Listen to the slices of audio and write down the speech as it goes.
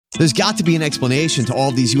There's got to be an explanation to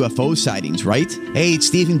all these UFO sightings, right? Hey, it's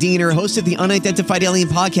Stephen Diener, host of the Unidentified Alien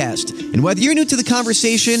Podcast. And whether you're new to the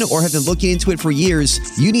conversation or have been looking into it for years,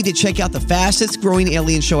 you need to check out the fastest growing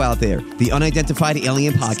alien show out there, the Unidentified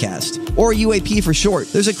Alien Podcast, or UAP for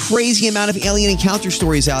short. There's a crazy amount of alien encounter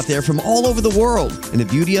stories out there from all over the world. And the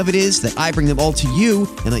beauty of it is that I bring them all to you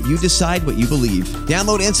and let you decide what you believe.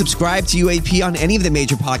 Download and subscribe to UAP on any of the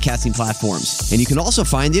major podcasting platforms. And you can also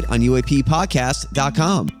find it on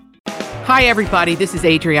UAPpodcast.com. Hi, everybody. This is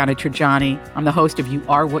Adriana Trajani. I'm the host of You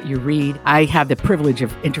Are What You Read. I have the privilege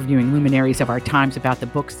of interviewing luminaries of our times about the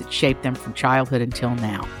books that shaped them from childhood until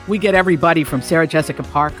now. We get everybody from Sarah Jessica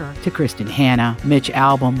Parker to Kristen Hanna, Mitch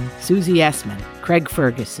Albom, Susie Essman, Craig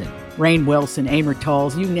Ferguson, Rainn Wilson, Amor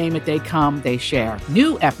Tolls, you name it, they come, they share.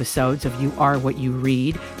 New episodes of You Are What You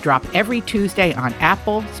Read drop every Tuesday on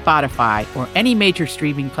Apple, Spotify, or any major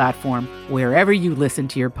streaming platform wherever you listen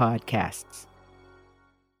to your podcasts.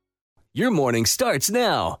 Your morning starts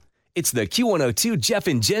now. It's the Q102 Jeff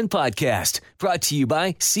and Jenn podcast brought to you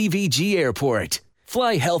by CVG Airport.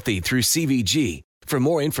 Fly healthy through CVG. For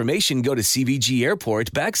more information, go to CVG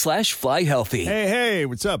Airport /fly healthy. Hey,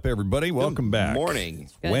 what's up, everybody? Welcome back. Morning.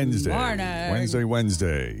 Wednesday. Morning.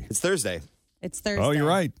 Wednesday. It's Thursday, It's Thursday. Oh, you're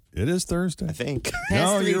right. It is Thursday. I think.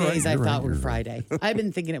 Past 3 you're days right, I you're thought right, were you're right. Friday. I've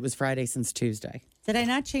been thinking it was Friday since Tuesday. Did I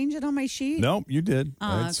not change it on my sheet? No, you did.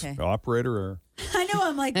 Oh, That's okay. operator error. I know.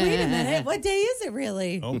 I'm like, wait a minute. What day is it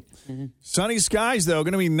really? Oh. Sunny skies, though,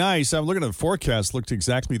 going to be nice. I'm looking at the forecast. Looked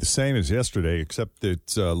exactly the same as yesterday, except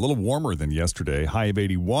it's a little warmer than yesterday. High of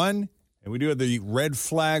 81. And we do have the red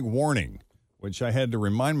flag warning, which I had to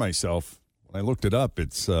remind myself when I looked it up.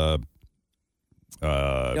 It's Don't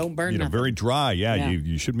burn nothing. very dry. Yeah. Yeah.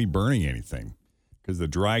 You shouldn't be burning anything because the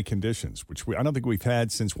dry conditions, which I don't think we've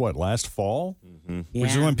had since last fall? Yeah.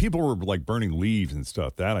 Which is when people were like burning leaves and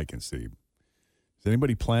stuff. That I can see. Is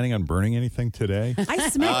anybody planning on burning anything today? I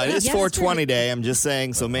smelled It is 420 day. I'm just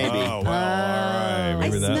saying, so maybe. Oh, well, all right. I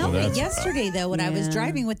Maybe smelled it that's yesterday, though, when I was Yeah.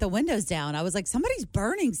 driving with the windows down. I was like, somebody's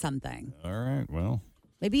burning something. All right. Well,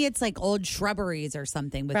 Maybe it's like old shrubberies or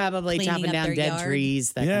something. With Probably cleaning chopping up down their dead yard.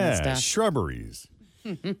 trees, that kind yeah, of stuff. shrubberies.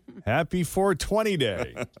 Happy 420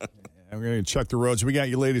 day. I'm going to check the roads. We got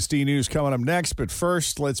your latest E-News coming up next. But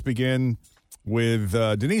first, let's begin with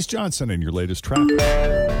Denise Johnson and your latest traffic.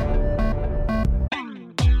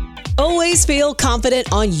 Always feel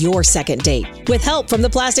confident on your second date. With help from the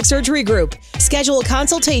Plastic Surgery Group. Schedule a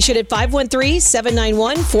consultation at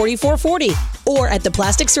 513-791-4440 or at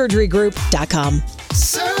theplasticsurgerygroup.com.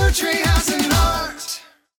 Surgery has an art.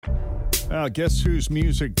 Guess whose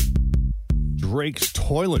music Drake's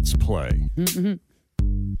Toilets play?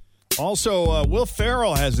 Also, Will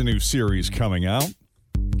Ferrell has a new series coming out.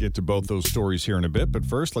 Get to both those stories here in a bit. But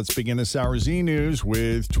first, let's begin this hour's E-News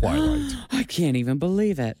with Twilight. I can't even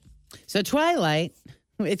believe it. So Twilight,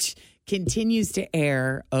 which continues to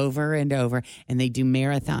air over and over, and they do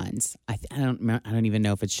marathons. I don't even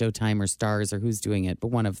know if it's Showtime or Stars or who's doing it, but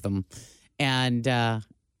one of them. And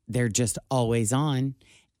they're just always on.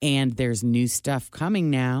 And there's new stuff coming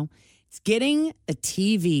now. It's getting a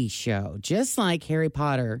TV show, just like Harry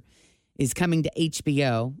Potter is coming to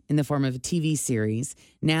HBO in the form of a TV series.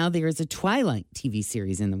 Now there is a Twilight TV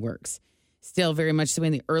series in the works. Still very much so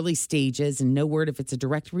in the early stages, and no word if it's a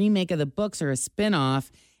direct remake of the books or a spinoff.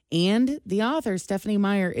 And the author, Stephanie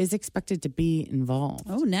Meyer, is expected to be involved.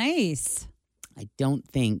 Oh, nice. I don't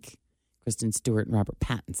think Kristen Stewart and Robert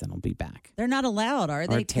Pattinson will be back. They're not allowed, are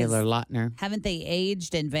they? Or Taylor 'Cause Lautner. Haven't they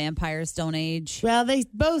aged and vampires don't age? Well, they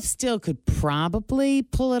both still could probably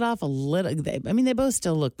pull it off a little. They both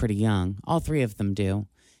still look pretty young. All three of them do.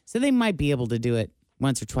 So they might be able to do it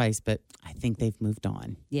once or twice, but I think they've moved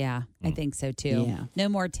on. Yeah, I think so, too. Yeah. No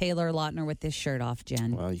more Taylor Lautner with this shirt off,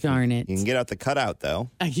 Jen. Well, Darn it. You can get out the cutout, though.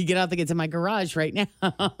 I could get out to get to my garage right now.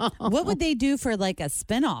 What would they do for like a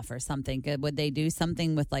spinoff or something? Would they do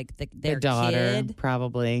something with like their daughter, kid?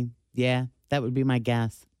 probably. Yeah, that would be my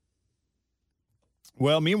guess.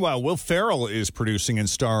 Well, meanwhile, Will Ferrell is producing and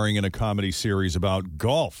starring in a comedy series about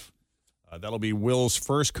golf. That'll be Will's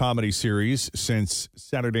first comedy series since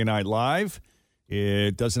Saturday Night Live.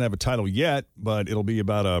 It doesn't have a title yet, but it'll be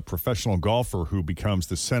about a professional golfer who becomes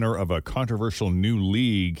the center of a controversial new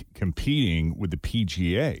league competing with the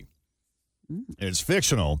PGA. It's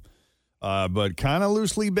fictional, but kind of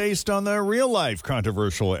loosely based on the real-life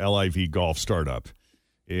controversial LIV golf startup.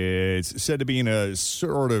 It's said to be in a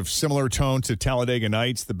sort of similar tone to Talladega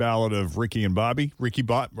Nights, the Ballad of Ricky Bobby,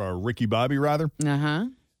 rather. Uh-huh.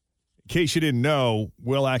 In case you didn't know,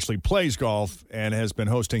 Will actually plays golf and has been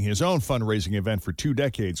hosting his own fundraising event for 2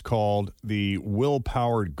 decades called the Will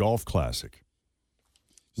Powered Golf Classic.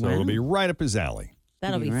 So it'll be right up his alley.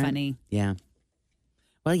 That'll be Right. funny. Yeah.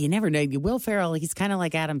 Well, you never know. Will Ferrell, he's kind of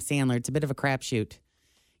like Adam Sandler. It's a bit of a crapshoot.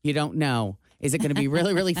 You don't know. Is it going to be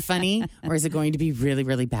really, really funny, or is it going to be really,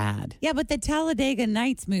 really bad? Yeah, but the Talladega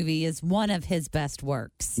Nights movie is one of his best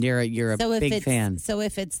works. You're a big fan. So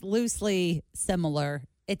if it's loosely similar,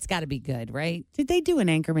 it's got to be good, right? Did they do an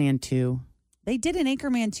Anchorman 2? They did an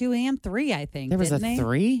Anchorman 2 and 3, I think. There was didn't a they?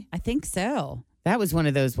 3? I think so. That was one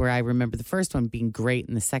of those where I remember the first one being great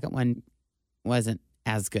and the second one wasn't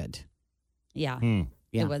as good. Yeah.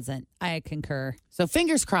 Yeah. It wasn't. I concur. So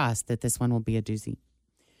fingers crossed that this one will be a doozy.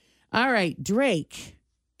 All right. Drake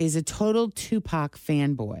is a total Tupac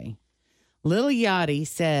fanboy. Lil Yachty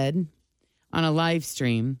said on a live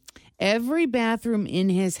stream, every bathroom in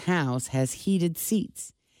his house has heated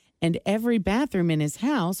seats. And every bathroom in his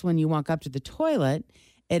house, when you walk up to the toilet,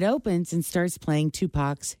 it opens and starts playing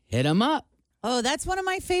Tupac's Hit 'Em Up. Oh, that's one of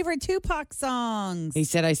my favorite Tupac songs. He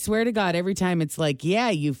said, I swear to God, every time it's like,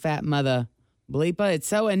 yeah, you fat mother bleepa. It's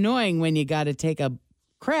so annoying when you got to take a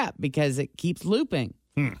crap because it keeps looping.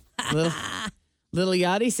 Little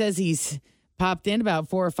Yachty says he's popped in about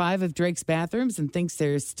 4 or 5 of Drake's bathrooms and thinks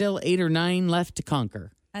there's still 8 or 9 left to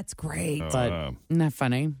conquer. That's great. But isn't that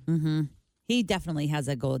funny? Mm-hmm. He definitely has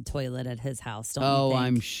a gold toilet at his house, don't you think?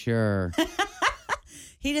 I'm sure.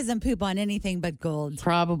 He doesn't poop on anything but gold.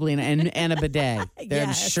 Probably, and a bidet. I'm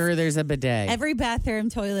Yes. sure there's a bidet. Every bathroom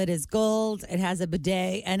toilet is gold. It has a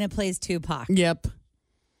bidet, and it plays Tupac. Yep.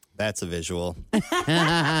 That's a visual.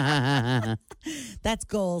 That's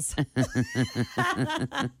goals.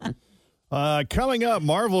 Coming up,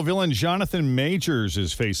 Marvel villain Jonathan Majors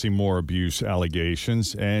is facing more abuse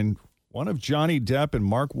allegations and one of Johnny Depp and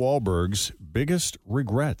Mark Wahlberg's biggest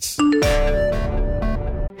regrets.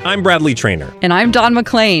 I'm Bradley Trainer. And I'm Don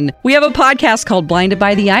McClain. We have a podcast called Blinded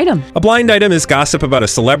by the Item. A blind item is gossip about a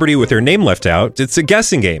celebrity with their name left out. It's a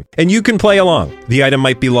guessing game, and you can play along. The item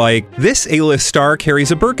might be like, this A-list star carries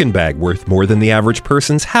a Birkin bag worth more than the average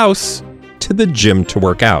person's house to the gym to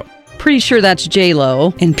work out. Pretty sure that's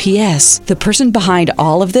J-Lo. And P.S. the person behind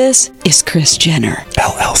all of this is Kris Jenner,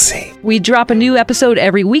 LLC. We drop a new episode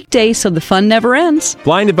every weekday so the fun never ends.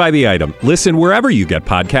 Blinded by the Item. Listen wherever you get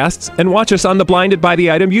podcasts and watch us on the Blinded by the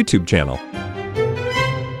Item YouTube channel.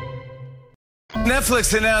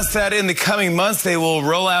 Netflix announced that in the coming months they will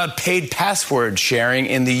roll out paid password sharing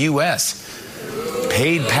in the U.S.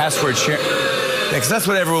 Paid password sharing. Because that's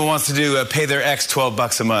what everyone wants to do, pay their ex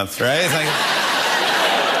 $12 a month, right? It's like...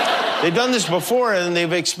 They've done this before, and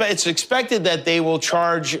it's expected that they will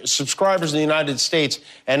charge subscribers in the United States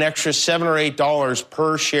an extra $7 or $8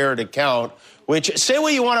 per shared account, which, say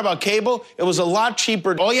what you want about cable, it was a lot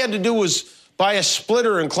cheaper. All you had to do was buy a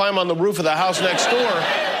splitter and climb on the roof of the house next door.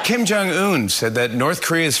 Kim Jong-un said that North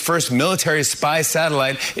Korea's first military spy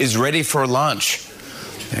satellite is ready for launch.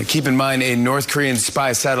 Now, keep in mind, a North Korean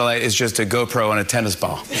spy satellite is just a GoPro on a tennis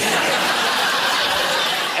ball.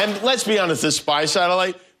 And let's be honest, this spy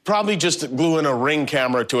satellite probably just glue in a Ring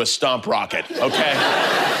camera to a stomp rocket, okay?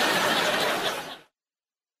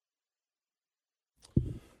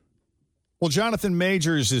 Well, Jonathan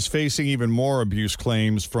Majors is facing even more abuse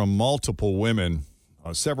claims from multiple women.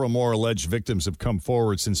 Several more alleged victims have come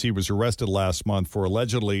forward since he was arrested last month for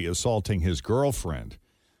allegedly assaulting his girlfriend.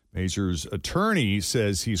 Majors' attorney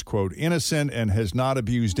says he's, quote, innocent and has not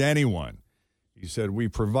abused anyone. He said, we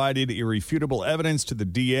provided irrefutable evidence to the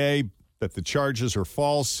DA that the charges are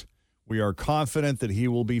false. We are confident that he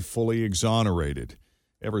will be fully exonerated.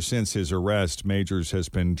 Ever since his arrest, Majors has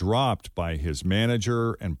been dropped by his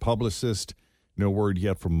manager and publicist. No word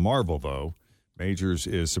yet from Marvel, though. Majors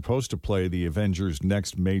is supposed to play the Avengers'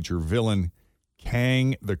 next major villain,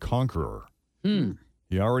 Kang the Conqueror.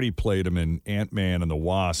 He already played him in Ant-Man and the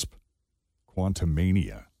Wasp,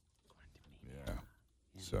 Quantumania. Yeah.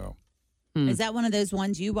 So. Is that one of those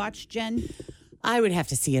ones you watched, Jen? I would have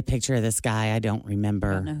to see a picture of this guy. I don't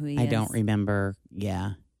remember. I don't know who he I is. don't remember,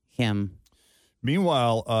 him.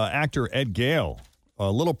 Meanwhile, actor Ed Gale,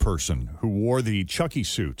 a little person who wore the Chucky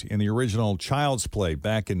suit in the original Child's Play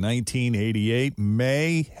back in 1988,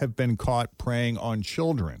 may have been caught preying on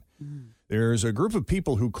children. There's a group of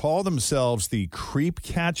people who call themselves the Creep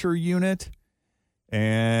Catcher Unit,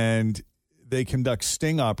 and they conduct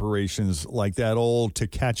sting operations like that old To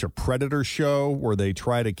Catch a Predator show where they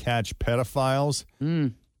try to catch pedophiles.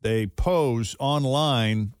 They pose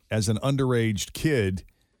online as an underage kid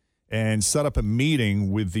and set up a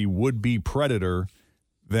meeting with the would-be predator,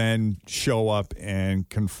 then show up and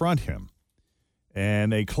confront him.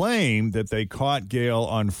 And they claim that they caught Gale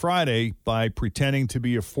on Friday by pretending to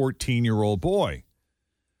be a 14-year-old boy.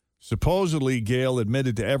 Supposedly, Gale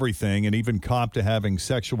admitted to everything and even copped to having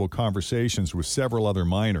sexual conversations with several other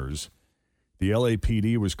minors. The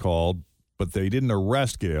LAPD was called, but they didn't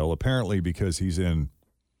arrest Gale, apparently because he's in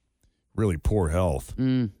really poor health.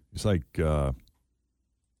 He's like, I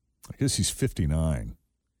guess he's 59.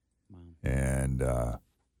 Wow. And,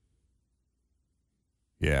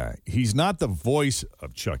 yeah, he's not the voice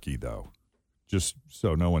of Chucky, though, just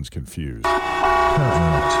so no one's confused. Pervert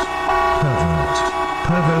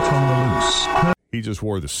on the loose. He just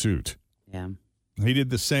wore the suit. Yeah. He did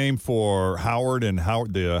the same for Howard and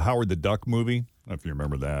Howard the Duck movie. I don't know if you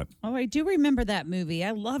remember that. Oh, I do remember that movie.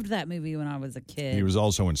 I loved that movie when I was a kid. He was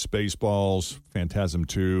also in Spaceballs, Phantasm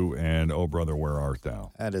 2, and Oh Brother, Where Art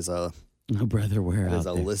Thou? That is a Oh Brother, Where Art Thou? That is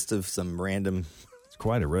a list of some random. It's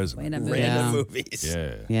quite a resume. Random movies.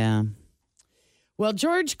 Yeah. Yeah. Well,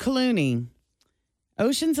 George Clooney,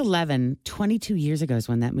 Ocean's 11, 22 years ago is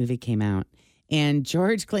when that movie came out. And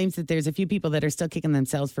George claims that there's a few people that are still kicking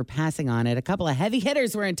themselves for passing on it. A couple of heavy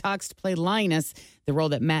hitters were in talks to play Linus, the role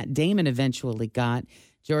that Matt Damon eventually got.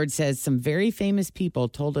 George says some very famous people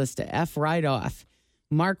told us to F right off.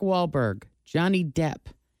 Mark Wahlberg, Johnny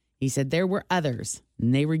Depp. He said there were others,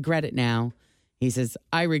 and they regret it now. He says,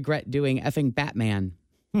 I regret doing effing Batman.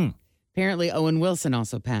 Apparently, Owen Wilson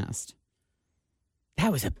also passed.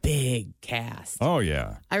 That was a big cast. Oh,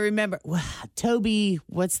 yeah. I remember, Toby,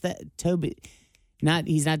 what's that? Toby...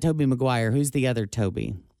 He's not Tobey Maguire. Who's the other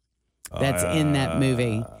Toby that's in that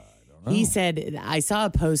movie? He said, I saw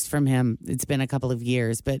a post from him. It's been a couple of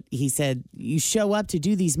years, but he said, you show up to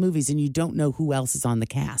do these movies and you don't know who else is on the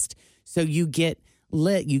cast. So you get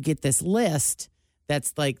this list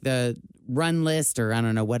that's like the run list, or I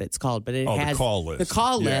don't know what it's called, but it has the call list. The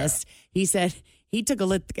call list. He said he took a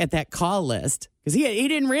look at that call list because he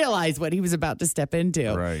didn't realize what he was about to step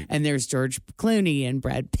into. Right. And there's George Clooney and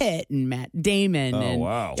Brad Pitt and Matt Damon.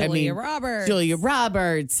 Wow. Julia Roberts. Julia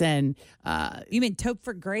Roberts and... you mean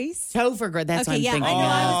Topher Grace? Topher Grace. That's what I'm thinking. I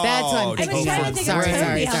know. That's what I'm thinking. I was trying to think of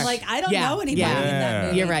Toby. I'm like, I don't know anybody in that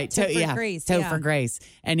movie. You're right. Topher Grace. Topher Grace.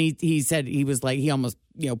 And he said he was like, he almost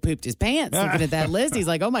pooped his pants looking at that list. He's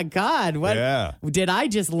like, oh my God, what did I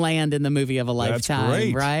just land in the movie of a lifetime? That's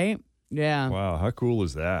great. Right? Yeah. Wow, how cool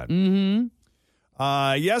is that? Mm-hmm.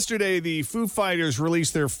 Yesterday, the Foo Fighters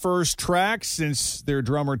released their first track since their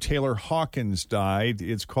drummer Taylor Hawkins died.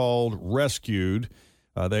 It's called Rescued.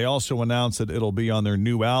 They also announced that it'll be on their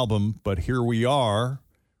new album, But Here We Are,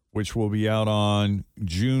 which will be out on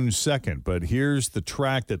June 2nd. But here's the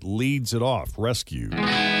track that leads it off, Rescued.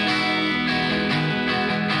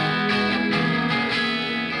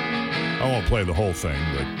 I won't play the whole thing,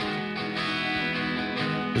 but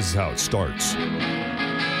this is how it starts.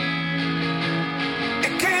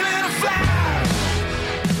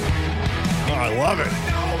 Oh, I love it.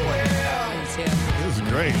 This is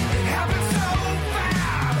great.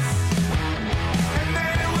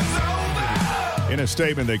 In a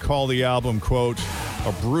statement, they call the album, quote,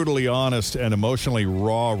 a brutally honest and emotionally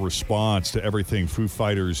raw response to everything Foo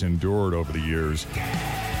Fighters endured over the years,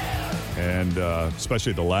 and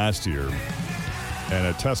especially the last year, and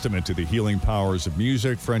a testament to the healing powers of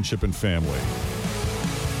music, friendship, and family.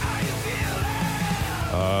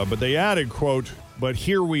 But they added, quote, but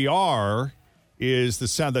here we are is the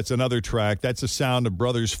sound. That's another track. That's the sound of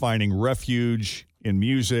brothers finding refuge in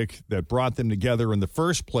music that brought them together in the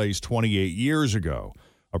first place 28 years ago,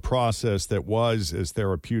 a process that was as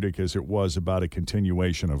therapeutic as it was about a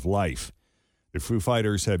continuation of life. The Foo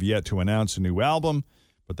Fighters have yet to announce a new album,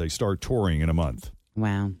 but they start touring in a month.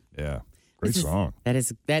 Wow. Yeah. Great song.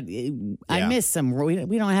 I miss some. We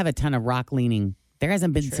don't have a ton of rock leaning. There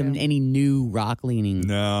hasn't been any new rock leaning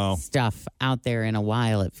stuff out there in a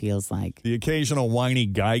while, it feels like. The occasional whiny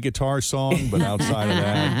guy guitar song, but outside of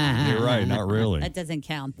that, you're right, not really. That doesn't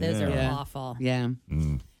count. Those are awful. Yeah.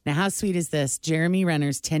 Now, how sweet is this? Jeremy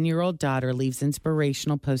Renner's 10-year-old daughter leaves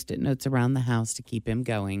inspirational Post-it notes around the house to keep him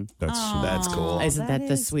going. That's cool. Isn't that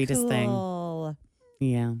the sweetest thing?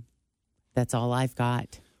 Yeah. That's all I've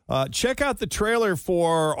got. Check out the trailer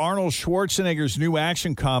for Arnold Schwarzenegger's new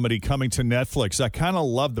action comedy coming to Netflix. I kind of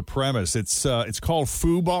love the premise. It's called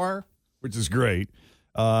Foo Bar, which is great.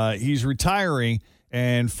 He's retiring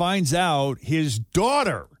and finds out his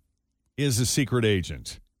daughter is a secret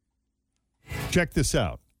agent. Check this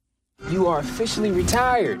out. You are officially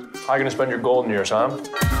retired. How are you going to spend your golden years, huh?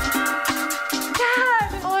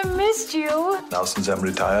 I missed you. Now, since I'm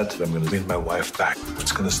retired, I'm going to bring my wife back.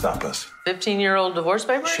 What's going to stop us? 15-year-old divorce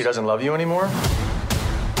papers? She doesn't love you anymore?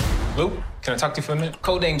 Luke, can I talk to you for a minute?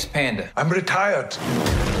 Code name's Panda. I'm retired.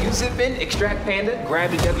 You zip in, extract Panda, grab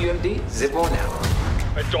the WMD, zip on out.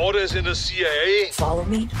 My daughter's in the CIA. Follow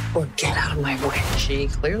me or get out of my way. She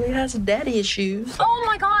clearly has daddy issues. Oh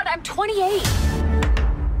my God, I'm 28.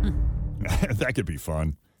 That could be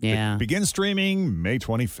fun. Yeah. Begin streaming May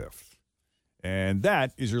 25th. And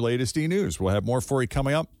that is your latest E-News. We'll have more for you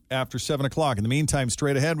coming up after 7 o'clock. In the meantime,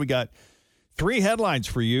 straight ahead, we got 3 headlines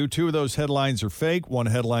for you. 2 of those headlines are fake. 1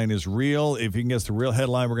 headline is real. If you can guess the real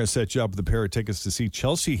headline, we're going to set you up with a pair of tickets to see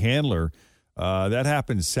Chelsea Handler. That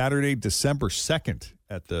happens Saturday, December 2nd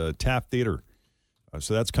at the Taft Theater.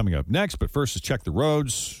 So that's coming up next. But first, let's check the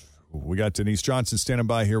roads. We got Denise Johnson standing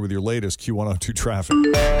by here with your latest Q102 traffic.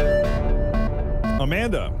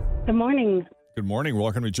 Amanda. Good morning. Good morning.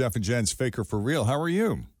 Welcome to Jeff and Jen's Faker for Real. How are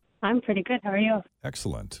you? I'm pretty good. How are you?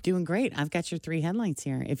 Excellent. Doing great. I've got your 3 headlines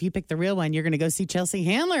here. If you pick the real one, you're going to go see Chelsea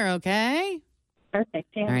Handler, okay? Perfect.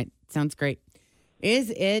 Yeah. All right. Sounds great.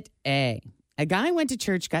 Is it A, a guy went to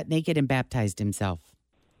church, got naked, and baptized himself?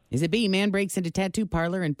 Is it B, man breaks into tattoo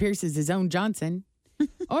parlor and pierces his own Johnson?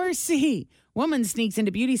 Or C, woman sneaks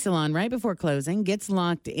into beauty salon right before closing, gets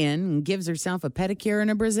locked in, and gives herself a pedicure and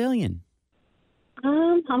a Brazilian?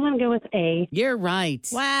 I'm going to go with A. You're right.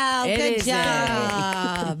 Wow, It good is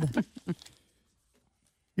job.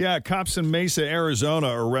 Yeah, cops in Mesa, Arizona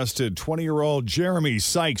arrested 20-year-old Jeremy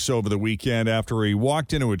Sykes over the weekend after he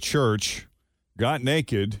walked into a church, got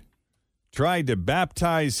naked, tried to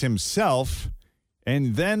baptize himself,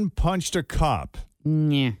 and then punched a cop.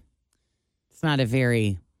 Yeah. It's not a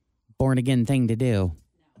very born-again thing to do.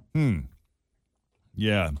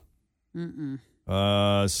 Yeah.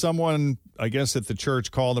 Someone, I guess, at the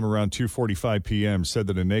church called him around 2:45 p.m., said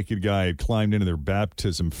that a naked guy had climbed into their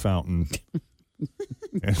baptism fountain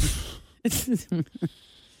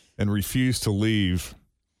and refused to leave.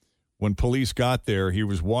 When police got there, he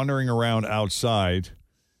was wandering around outside,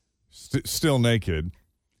 still naked.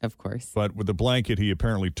 Of course. But with the blanket he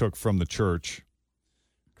apparently took from the church.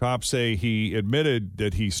 Cops say he admitted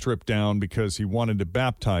that he stripped down because he wanted to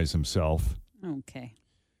baptize himself. Okay.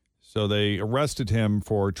 So they arrested him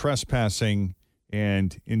for trespassing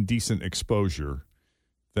and indecent exposure.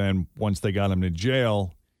 Then once they got him to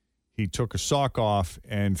jail, he took a sock off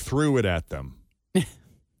and threw it at them.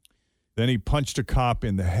 Then he punched a cop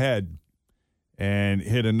in the head and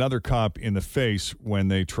hit another cop in the face when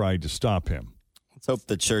they tried to stop him. Let's hope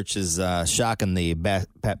the church is shocking the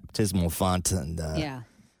baptismal font and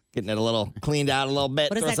getting it a little cleaned out a little bit.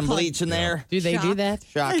 What is Throw that some called? bleach in there. Do they do that?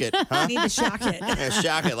 Shock it, huh? Need to shock it. Yeah,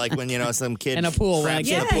 shock it like when, some kid In a pool, when a craps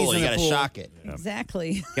kid in a pool. pees in You a got to pool. shock it.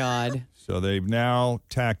 Exactly. God. So they've now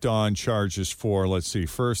tacked on charges for, let's see,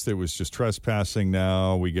 first it was just trespassing.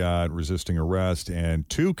 Now we got resisting arrest and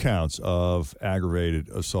 2 counts of aggravated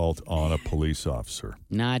assault on a police officer.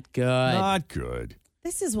 Not good. Not good.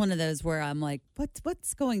 This is one of those where I'm like,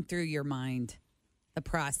 what's going through your mind? The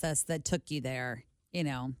process that took you there,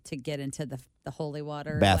 to get into the holy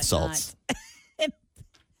water. Bath whatnot. salts.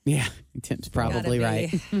 Yeah, Tim's probably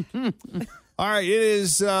right. All right, it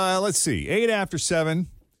is, let's see, 8 after 7.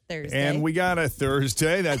 Thursday. And we got a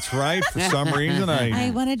Thursday. That's right. For some reason,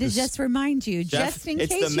 I wanted to just remind you, Jeff, just in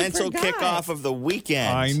it's case the mental you forgot. kickoff of the weekend.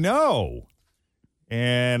 I know.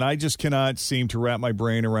 And I just cannot seem to wrap my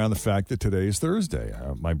brain around the fact that today is Thursday.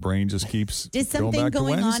 My brain just keeps Did going something back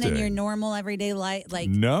going to on Wednesday. in your normal everyday life, like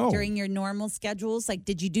No. during your normal schedules? Like,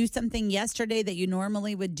 did you do something yesterday that you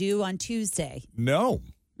normally would do on Tuesday? No.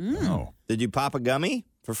 No. Did you pop a gummy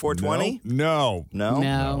for 420? No.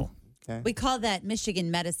 No. Okay. We call that Michigan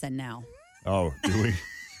medicine now. Oh, do we?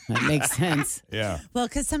 That makes sense. Yeah. Well,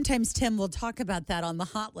 because sometimes Tim will talk about that on the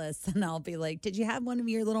hot list, and I'll be like, did you have one of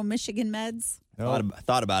your little Michigan meds? I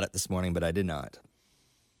thought about it this morning, but I did not.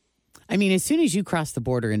 I mean, as soon as you cross the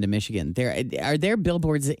border into Michigan, are there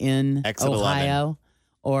billboards in Exit Ohio?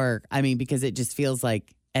 Or, because it just feels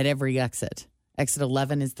like at every exit. Exit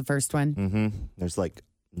 11 is the first one. Mm-hmm. There's like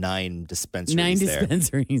 9 dispensaries 9 there.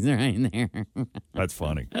 dispensaries right there. That's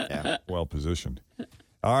funny. Yeah. Well positioned.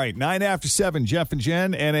 All right, 9 after 7, Jeff and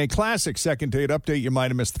Jen, and a classic second date update you might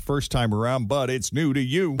have missed the first time around, but it's new to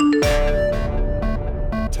you.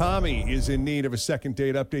 Tommy is in need of a second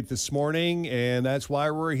date update this morning, and that's why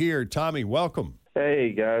we're here. Tommy, welcome.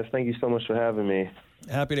 Hey, guys. Thank you so much for having me.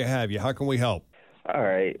 Happy to have you. How can we help? All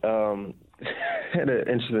right. Had an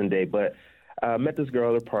interesting day, but I met this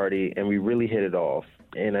girl at a party, and we really hit it off.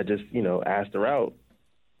 And I just, asked her out.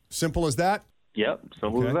 Simple as that? Yep,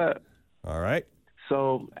 simple as that. All right.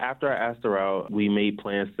 So after I asked her out, we made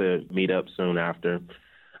plans to meet up soon after.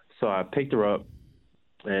 So I picked her up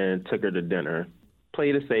and took her to dinner.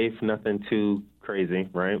 Played it safe, nothing too crazy,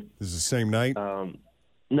 right? This is the same night? No,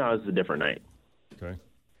 it's a different night. Okay.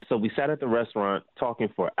 So we sat at the restaurant talking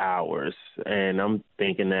for hours, and I'm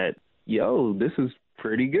thinking that, this is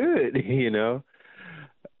pretty good,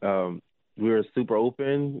 We were super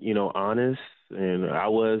open, honest, and I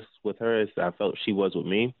was with her as I felt she was with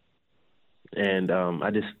me. And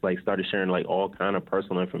I just like started sharing like all kind of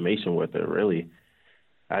personal information with her. Really,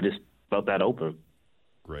 I just felt that open.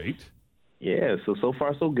 Great. Yeah. So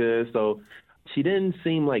far so good. So she didn't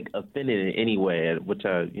seem like offended in any way, which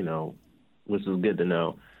which was good to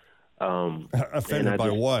know. Offended by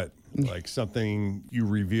what? Like something you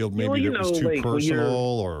reviewed maybe that was too like,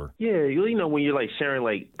 personal, or yeah, when you're like sharing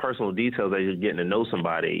like personal details as you're getting to know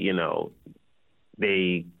somebody,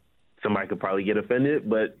 somebody could probably get offended,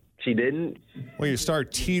 but she didn't. Well, you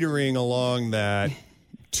start teetering along that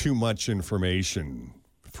too much information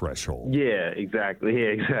threshold. Yeah, exactly. Yeah,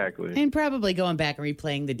 exactly. And probably going back and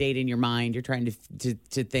replaying the date in your mind, you're trying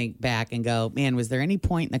to think back and go, man, was there any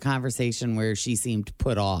point in the conversation where she seemed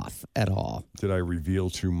put off at all? Did I reveal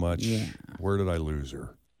too much? Yeah. Where did I lose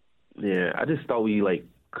her? Yeah, I just thought we like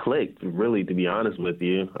clicked, really, to be honest with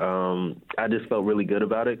you. I just felt really good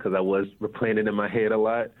about it because I was replaying it in my head a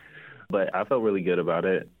lot, but I felt really good about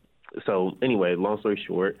it. So anyway, long story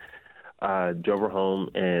short, I drove her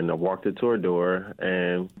home and I walked her to her door,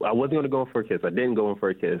 and I wasn't going to go in for a kiss. I didn't go in for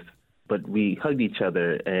a kiss, but we hugged each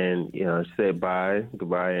other, and she said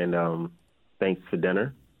goodbye, and thanks for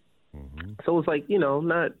dinner. Mm-hmm. So it was like,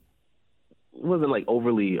 it wasn't like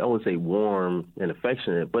overly, I wouldn't say warm and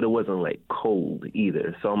affectionate, but it wasn't like cold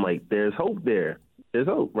either. So I'm like, there's hope there. There's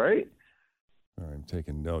hope, right? All right, I'm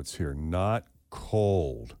taking notes here. Not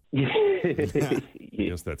cold.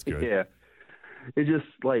 Yes, that's good. Yeah. It just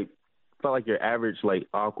like felt like your average like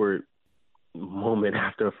awkward moment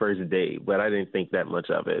after a first date, but I didn't think that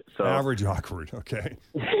much of it. So average awkward, okay.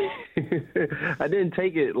 I didn't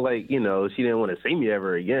take it like, she didn't want to see me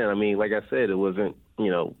ever again. I mean, like I said, it wasn't,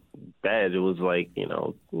 bad. It was like, it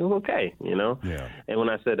was okay, Yeah. And when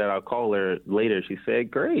I said that I'll call her later, she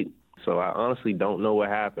said, great. So I honestly don't know what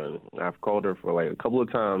happened. I've called her for like a couple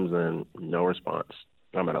of times and no response.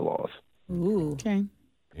 I'm at a loss. Ooh. Okay.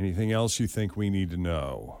 Anything else you think we need to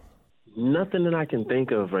know? Nothing that I can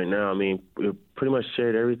think of right now. I mean, we pretty much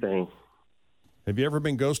shared everything. Have you ever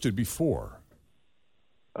been ghosted before?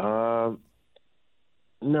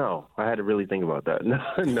 No. I had to really think about that.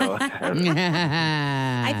 No, I haven't.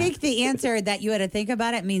 I think the answer that you had to think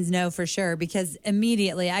about it means no for sure, because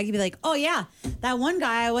immediately I could be like, oh, yeah, that one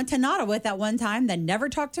guy I went to NADA with at one time that never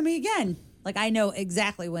talked to me again. Like, I know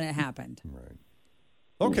exactly when it happened. Right.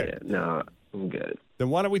 Okay. Yeah, no, I'm good. Then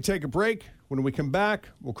why don't we take a break? When we come back,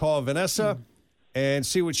 we'll call Vanessa and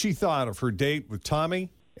see what she thought of her date with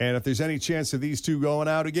Tommy. And if there's any chance of these two going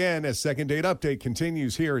out again, as Second Date Update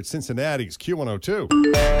continues here at Cincinnati's Q102.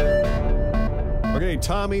 Okay,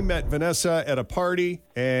 Tommy met Vanessa at a party,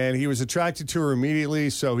 and he was attracted to her immediately,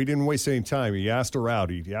 so he didn't waste any time. He asked her out.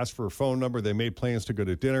 He asked for her phone number. They made plans to go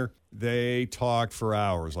to dinner. They talked for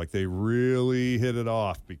hours. Like, they really hit it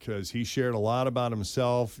off because he shared a lot about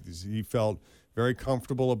himself. He felt very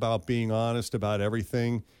comfortable about being honest about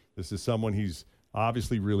everything. This is someone he's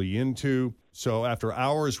obviously really into. So after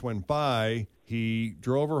hours went by, he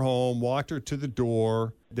drove her home, walked her to the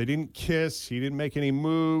door. They didn't kiss. He didn't make any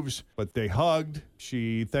moves, but they hugged.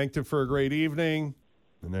 She thanked him for a great evening.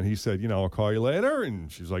 And then he said, I'll call you later. And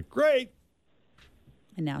she's like, great.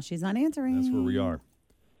 And now she's not answering. That's where we are.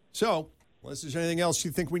 So, unless there's anything else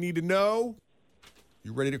you think we need to know,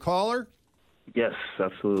 you ready to call her? Yes,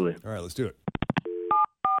 absolutely. All right, let's do it.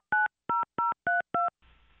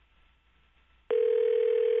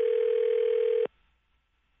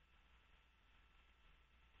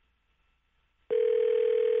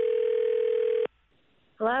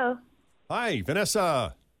 Hello. Hi,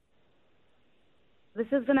 Vanessa. This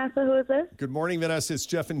is Vanessa. Who is this? Good morning, Vanessa. It's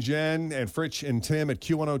Jeff and Jen and Fritch and Tim at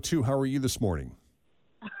Q102. How are you this morning?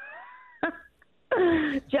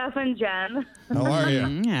 Jeff and Jen. How are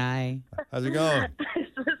you? Hi. How's it going? Is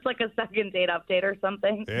this like a second date update or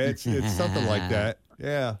something? It's something like that.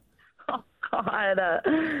 Yeah. Oh, God.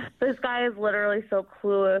 This guy is literally so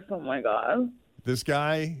clueless. Oh, my God. This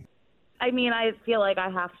guy? I mean, I feel like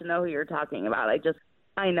I have to know who you're talking about.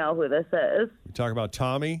 I know who this is. We talk about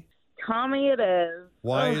Tommy? Tommy it is.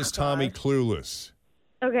 Why is Tommy clueless?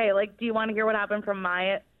 Okay, do you want to hear what happened from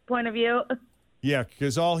my point of view? Yeah,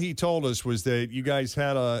 because all he told us was that you guys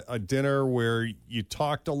had a dinner where you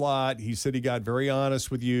talked a lot. He said he got very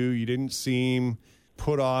honest with you. You didn't seem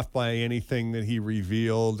put off by anything that he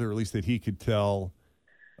revealed, or at least that he could tell.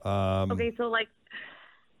 Okay, so,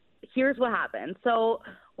 here's what happened. So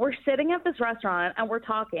we're sitting at this restaurant, and we're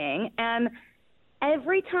talking, and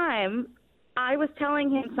every time I was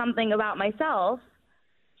telling him something about myself,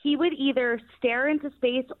 he would either stare into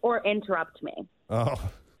space or interrupt me. Oh.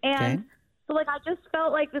 And Okay. so, I just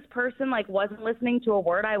felt like this person, wasn't listening to a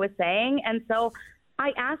word I was saying. And so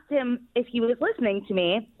I asked him if he was listening to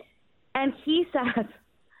me. And he said,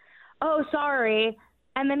 oh, sorry.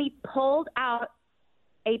 And then he pulled out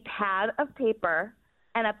a pad of paper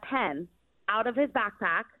and a pen out of his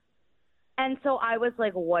backpack. And so I was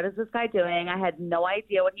like, what is this guy doing? I had no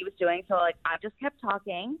idea what he was doing. So, like, I just kept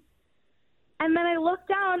talking. And then I looked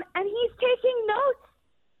down, and he's taking notes.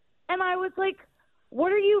 And I was like,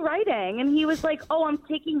 what are you writing? And he was like, oh, I'm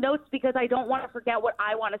taking notes because I don't want to forget what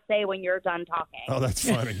I want to say when you're done talking. Oh, that's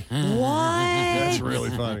funny. What? That's really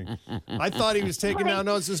funny. I thought he was taking down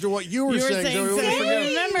notes as to what you were saying. So we wouldn't forget.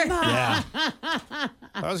 Remember? Yeah.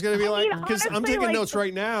 I was going to be like, because I'm honestly, taking notes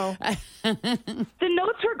right now. The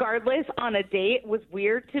notes, regardless, on a date was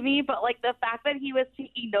weird to me. But, like, the fact that he was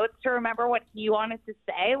taking notes to remember what he wanted to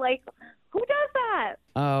say, like, who does that?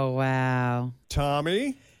 Oh, wow.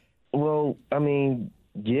 Tommy? Well, I mean,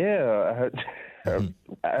 yeah,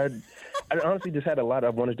 I honestly just had a lot I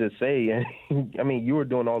wanted to say. I mean, you were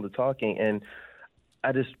doing all the talking, and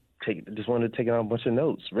I just wanted to take out a bunch of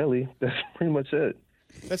notes, really. That's pretty much it.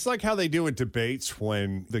 That's like how they do in debates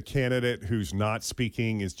when the candidate who's not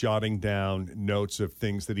speaking is jotting down notes of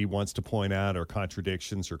things that he wants to point out or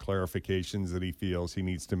contradictions or clarifications that he feels he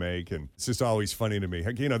needs to make. And it's just always funny to me.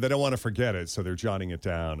 You know, they don't want to forget it, so they're jotting it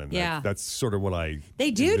down. And that's sort of what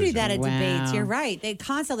They do envision. that at debates. You're right. They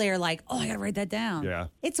constantly are like, oh, I got to write that down. Yeah.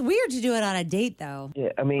 It's weird to do it on a date, though. Yeah,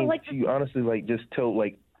 I mean, you honestly, like, just tell,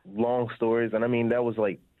 like, long stories. And, I mean, that was,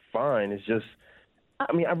 like, fine. It's just,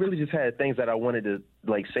 I mean, I really just had things that I wanted to,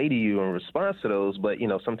 like, say to you in response to those. But, you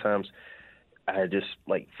know, sometimes I just,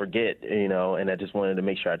 like, forget, you know, and I just wanted to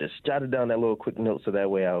make sure I just jotted down that little quick note so that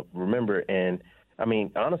way I'll remember. And, I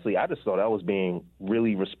mean, honestly, I just thought I was being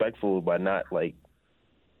really respectful by not, like,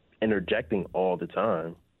 interjecting all the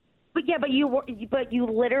time. But you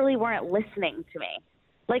literally weren't listening to me.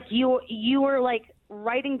 Like, you were, like,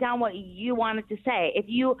 writing down what you wanted to say. If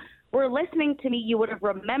you were listening to me, you would have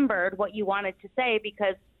remembered what you wanted to say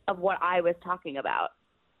because of what I was talking about.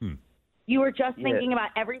 You were just thinking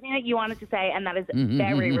about everything that you wanted to say, and that is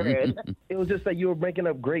very rude. It was just that you were making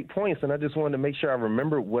up great points, and I just wanted to make sure I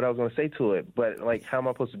remember what I was going to say to it. But, like, how am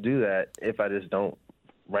I supposed to do that if I just don't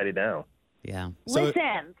write it down? Yeah. Listen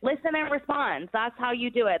and respond. That's how you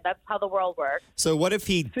do it. That's how the world works. So what if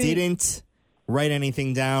he didn't write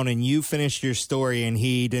anything down and you finished your story and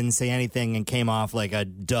he didn't say anything and came off like a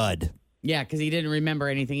dud? Yeah, because he didn't remember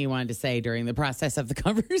anything he wanted to say during the process of the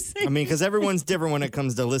conversation. I mean, because everyone's different when it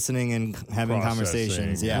comes to listening and having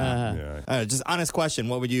conversations. Yeah. Just honest question.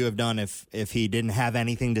 What would you have done if he didn't have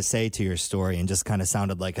anything to say to your story and just kind of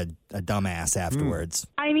sounded like a dumbass afterwards?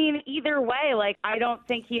 I mean, either way, like, I don't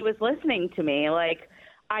think he was listening to me. Like,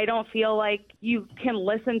 I don't feel like you can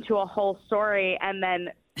listen to a whole story and then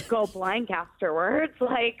go blank afterwards.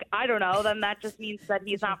 Like, I don't know. Then that just means that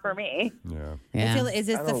he's not for me.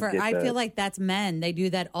 I feel like that's men. They do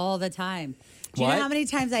that all the time. Do you know how many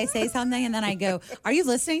times I say something and then I go, "Are you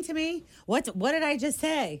listening to me? What did I just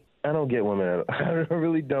say?" I don't get women. I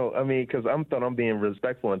really don't. I mean, because I'm being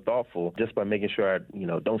respectful and thoughtful just by making sure I,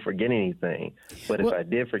 don't forget anything. But if I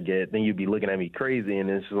did forget, then you'd be looking at me crazy, and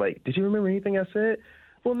it's like, did you remember anything I said?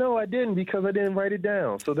 Well, no, I didn't because I didn't write it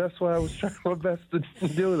down. So that's why I was trying my best to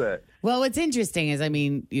do that. Well, what's interesting is, I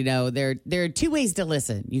mean, there are two ways to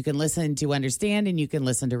listen. You can listen to understand and you can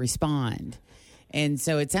listen to respond. And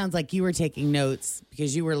so it sounds like you were taking notes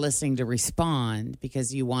because you were listening to respond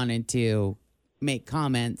because you wanted to make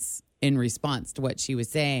comments in response to what she was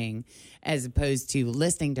saying, as opposed to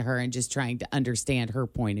listening to her and just trying to understand her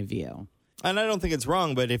point of view. And I don't think it's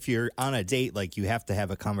wrong, but if you're on a date, like, you have to have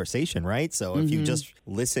a conversation, right? So if you just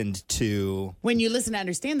listened to... When you listen to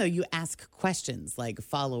understand, though, you ask questions, like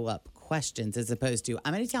follow-up questions, as opposed to,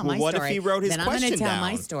 I'm going to tell my story. What if he wrote his question down? Then I'm going to tell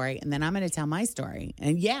my story, and then I'm going to tell my story.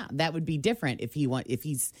 And yeah, that would be different if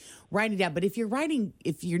he's writing down. But if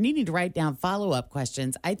you're needing to write down follow-up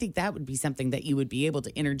questions, I think that would be something that you would be able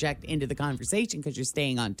to interject into the conversation because you're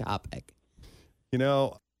staying on topic.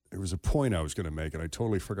 There was a point I was going to make, and I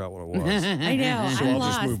totally forgot what it was. I know. So I'm I'll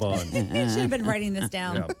lost. just move on. You should have been writing this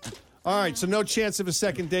down. Yeah. All right, so no chance of a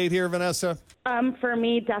second date here, Vanessa? For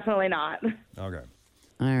me, definitely not. Okay.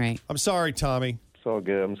 All right. I'm sorry, Tommy. It's all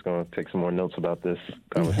good. I'm just going to take some more notes about this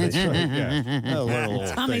conversation.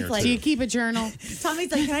 Tommy's like, do you keep a journal?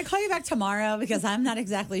 Tommy's like, can I call you back tomorrow? Because I'm not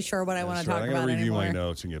exactly sure what I want to talk about anymore. I'm going to review my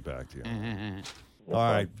notes and get back to you.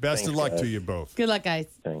 All right. Best of luck to you both. Good luck, guys.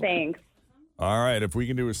 Thanks. All right. If we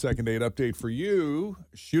can do a second date update for you,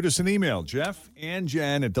 shoot us an email, Jeff and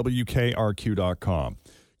Jen at WKRQ.com.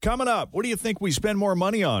 Coming up, what do you think we spend more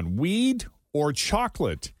money on, weed or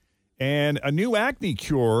chocolate? And a new acne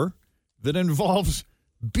cure that involves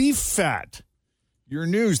beef fat. Your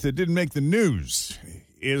news that didn't make the news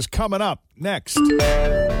is coming up next.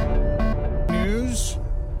 News.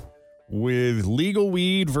 with legal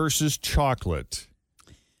weed versus chocolate.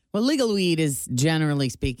 Well, legal weed is, generally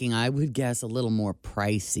speaking, I would guess a little more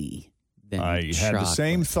pricey than I had chocolate. the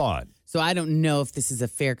same thought. So I don't know if this is a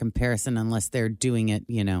fair comparison unless they're doing it,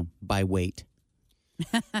 by weight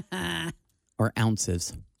or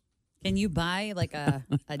ounces. Can you buy like a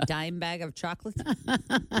dime bag of chocolate?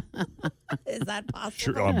 Is that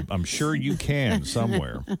possible? Sure, I'm sure you can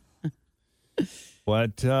somewhere.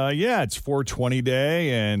 But, it's 420 day,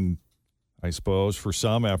 and I suppose for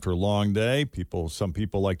some, after a long day, some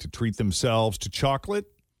people like to treat themselves to chocolate.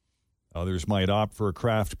 Others might opt for a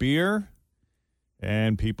craft beer.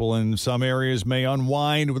 And people in some areas may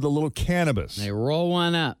unwind with a little cannabis. They roll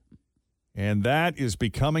one up. And that is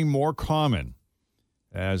becoming more common.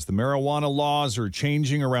 As the marijuana laws are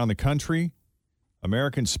changing around the country,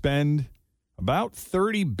 Americans spend about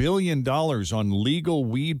 $30 billion on legal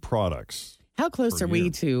weed products. How close are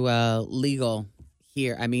we to legal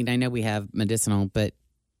here? I mean, I know we have medicinal, but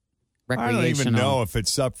recreational. I don't even know if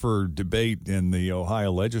it's up for debate in the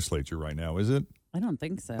Ohio legislature right now, is it? I don't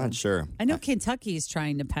think so. Not sure. I know Kentucky's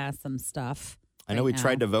trying to pass some stuff. I know we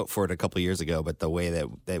tried to vote for it a couple years ago, but the way that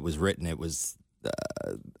it was written, it was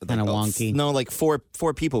kind of wonky. No, like four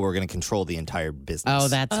people were going to control the entire business. Oh,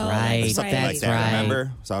 that's right. Something like that,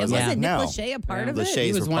 remember? So I was wasn't Nick no. Lachey a part of it? Lachey's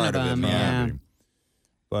He was one of them. Yeah.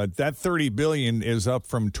 But that $30 billion is up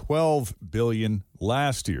from $12 billion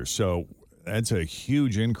last year, so that's a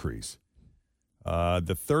huge increase.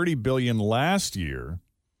 The $30 billion last year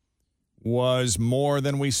was more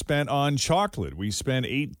than we spent on chocolate. We spent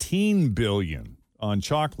 $18 billion on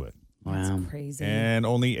chocolate. Wow. That's crazy. And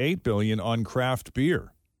only $8 billion on craft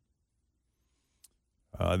beer.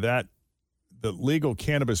 The legal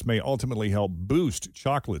cannabis may ultimately help boost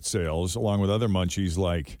chocolate sales along with other munchies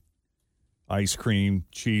like ice cream,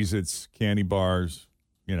 Cheez-Its, candy bars,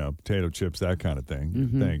 potato chips, that kind of thing.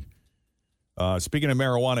 Mm-hmm. You'd think. Speaking of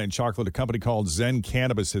marijuana and chocolate, a company called Zen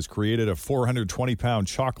Cannabis has created a 420-pound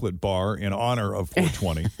chocolate bar in honor of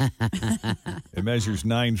 420. It measures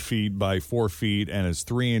 9 feet by 4 feet and is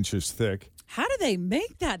 3 inches thick. How do they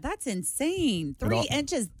make that? That's insane. 3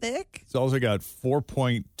 inches thick? It's also got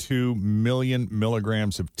 4.2 million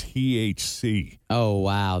milligrams of THC. Oh,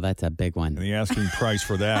 wow. That's a big one. And the asking price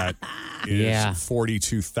for that is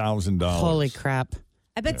 $42,000. Holy crap.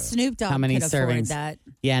 I bet Snoop Dogg How many could afford servings? that.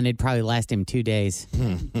 Yeah, and it'd probably last him 2 days.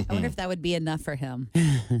 I wonder if that would be enough for him.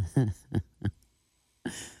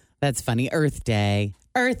 That's funny. Earth Day.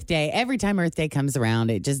 Earth Day. Every time Earth Day comes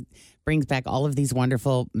around, it just brings back all of these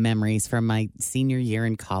wonderful memories from my senior year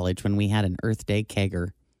in college when we had an Earth Day kegger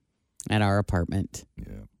at our apartment.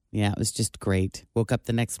 Yeah, it was just great. Woke up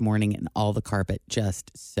the next morning and all the carpet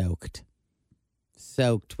just soaked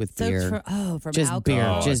with beer. From just alcohol.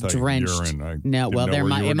 beer, just drenched. No, well, there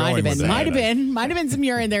might have been some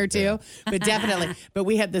urine there too, but definitely. But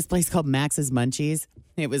we had this place called Max's Munchies.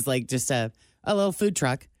 It was like just a little food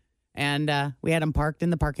truck, and we had them parked in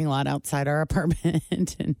the parking lot outside our apartment,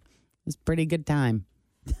 and it was a pretty good time.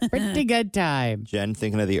 Pretty good time. Jen,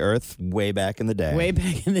 thinking of the Earth way back in the day. Way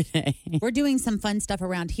back in the day. We're doing some fun stuff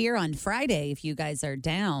around here on Friday. If you guys are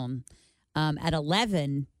down at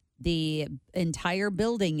 11. The entire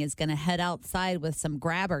building is going to head outside with some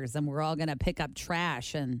grabbers, and we're all going to pick up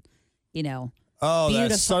trash and,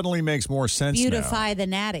 that suddenly makes more sense beautify the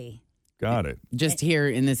natty. Got it. Just here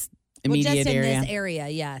in this immediate area? This area,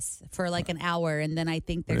 yes, for like an hour, and then I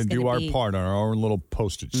think there's going going to to do our part on our own little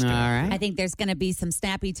postage stamp. All right. I think there's going to be some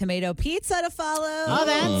snappy tomato pizza to follow. Oh,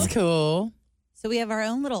 that's cool. So we have our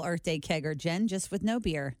own little Earth Day kegger, Jen, just with no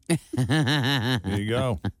beer. There you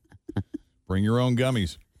go. Bring your own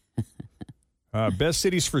gummies. Best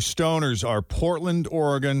cities for stoners are Portland,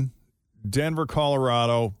 Oregon, Denver,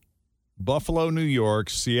 Colorado, Buffalo, New York,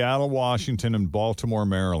 Seattle, Washington, and Baltimore,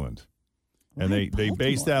 Maryland. And they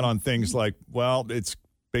base that on things like, it's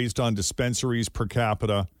based on dispensaries per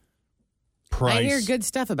capita, price. I hear good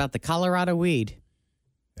stuff about the Colorado weed.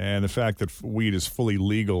 And the fact that weed is fully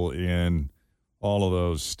legal in all of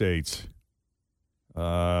those states.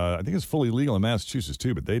 I think it's fully legal in Massachusetts,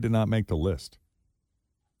 too, but they did not make the list.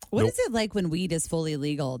 What is it like when weed is fully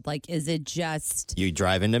legal? Like, is it just you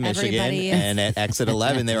drive into Michigan and at exit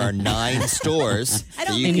 11 there are 9 stores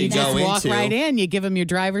that you can go into. Walk right in. You give them your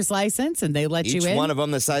driver's license and they let you in. Each one of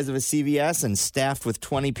them the size of a CVS and staffed with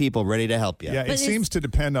 20 people ready to help you. Yeah, it seems to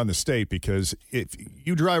depend on the state because if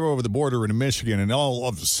you drive over the border into Michigan and all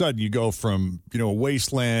of a sudden you go from a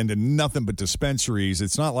wasteland and nothing but dispensaries,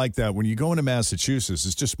 it's not like that. When you go into Massachusetts,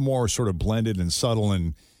 it's just more sort of blended and subtle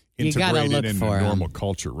and integrated into normal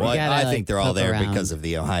culture, right? Well, I think they're all there because of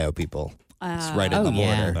the Ohio people. It's right at the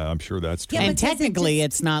border. I'm sure that's true. And technically,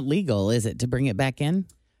 it's not legal, is it, to bring it back in?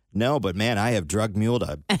 No, but man, I have drug muled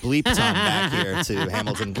a bleep ton back here to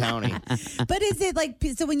Hamilton County. But is it like,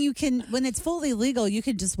 so when it's fully legal, you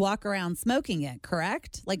could just walk around smoking it,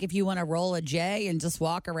 correct? Like if you want to roll a J and just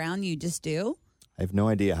walk around, you just do? I have no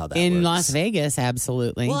idea how that works. In Las Vegas,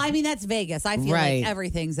 absolutely. Well, I mean, that's Vegas. I feel like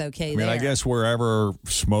everything's okay there. I guess wherever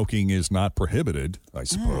smoking is not prohibited, I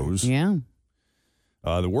suppose. Yeah.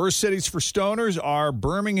 The worst cities for stoners are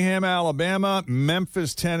Birmingham, Alabama,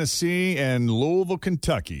 Memphis, Tennessee, and Louisville,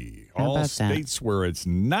 Kentucky. All states where it's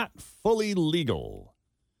not fully legal.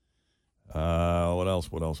 What else?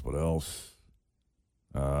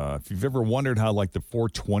 If you've ever wondered how, like, the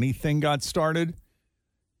 420 thing got started,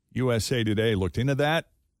 USA Today looked into that.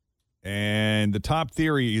 And the top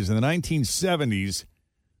theory is in the 1970s,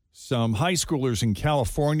 some high schoolers in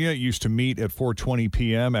California used to meet at 4:20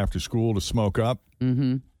 p.m. after school to smoke up.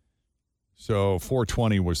 Mm-hmm. So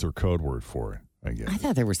 420 was their code word for it, I guess. I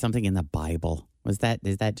thought there was something in the Bible. Is that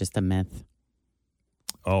just a myth?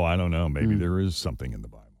 Oh, I don't know. Maybe there is something in the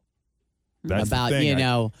Bible. That's about, the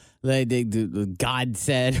thing. God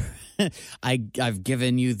said, I've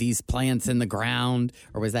given you these plants in the ground.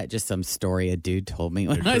 Or was that just some story a dude told me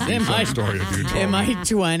when I was in my 20s?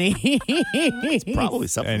 It's probably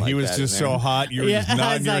something and like that. And he was just so hot, you were just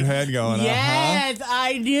nodding your head going, yes,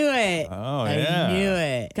 I knew it. Oh, yeah. I knew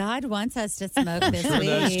it. God wants us to smoke this weed.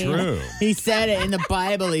 That's true. He said it in the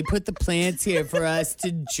Bible. He put the plants here for us to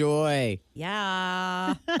enjoy.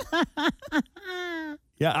 Yeah.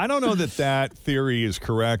 Yeah, I don't know that theory is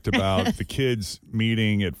correct about the kids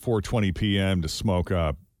meeting at 4:20 p.m. to smoke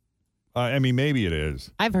up. I mean, maybe it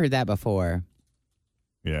is. I've heard that before.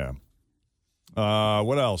 Yeah.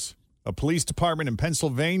 What else? A police department in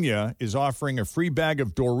Pennsylvania is offering a free bag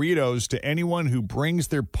of Doritos to anyone who brings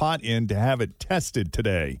their pot in to have it tested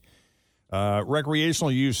today.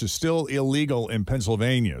 Recreational use is still illegal in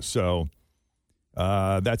Pennsylvania, so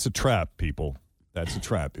that's a trap, people. That's a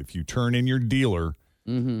trap. If you turn in your dealer,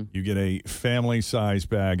 you get a family-sized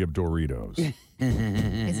bag of Doritos.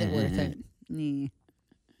 Is it worth it?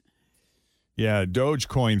 Yeah,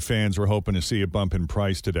 Dogecoin fans were hoping to see a bump in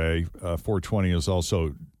price today. 420 is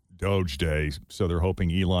also Doge Day, so they're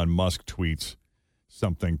hoping Elon Musk tweets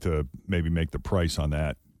something to maybe make the price on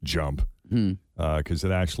that jump because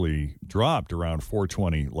it actually dropped around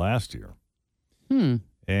 420 last year.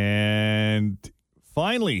 And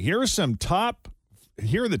finally, here are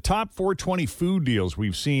the top 420 food deals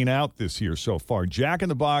we've seen out this year so far. Jack in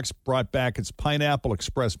the Box brought back its Pineapple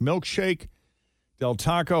Express milkshake. Del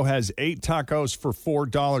Taco has 8 tacos for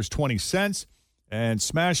 $4.20. And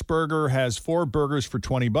Smash Burger has 4 burgers for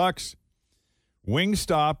 $20.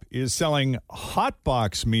 Wingstop is selling hot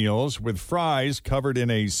box meals with fries covered in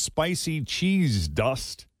a spicy cheese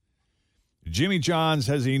dust. Jimmy John's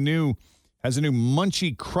has a new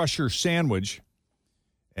Munchie Crusher sandwich.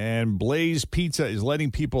 And Blaze Pizza is letting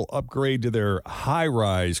people upgrade to their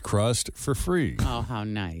high-rise crust for free. Oh, how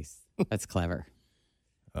nice. That's clever.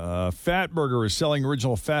 Fat Burger is selling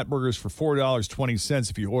original Fat Burgers for $4.20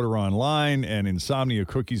 if you order online. And Insomnia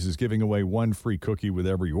Cookies is giving away 1 free cookie with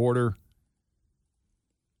every order.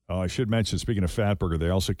 Oh, I should mention, speaking of Fat Burger, they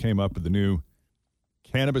also came up with the new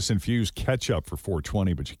cannabis-infused ketchup for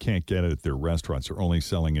 $4.20, but you can't get it at their restaurants. They're only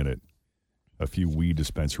selling it at a few weed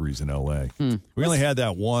dispensaries in L.A. We only had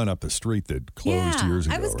that one up the street that closed years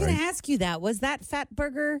ago. I was going to ask you that. Was that Fat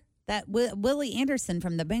Burger that Willie Anderson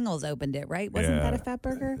from the Bengals opened it, right? Wasn't that a Fat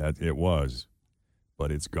Burger? It was,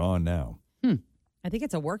 but it's gone now. I think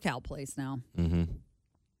it's a workout place now.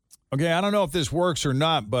 Okay, I don't know if this works or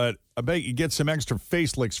not, but I bet you get some extra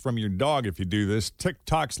face licks from your dog if you do this.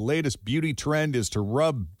 TikTok's latest beauty trend is to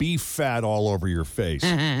rub beef fat all over your face.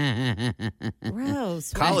 Gross.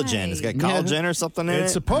 Collagen. It's got collagen or something in it.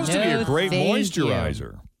 It's supposed to be a great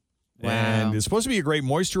moisturizer. Wow. And it's supposed to be a great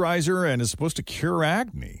moisturizer, and it's supposed to cure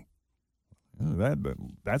acne.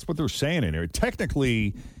 That's what they're saying in here.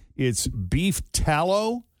 Technically, it's beef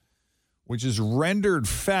tallow, which is rendered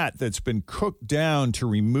fat that's been cooked down to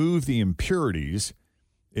remove the impurities.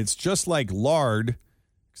 It's just like lard,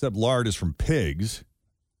 except lard is from pigs.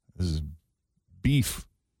 This is beef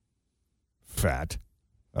fat.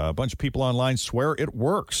 A bunch of people online swear it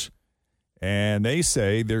works. And they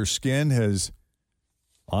say their skin has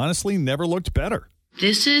honestly never looked better.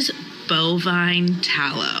 This is bovine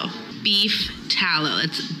tallow. Beef tallow.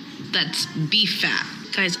 That's beef fat.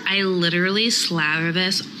 Guys, I literally slather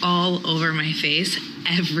this all over my face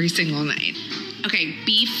every single night. Okay,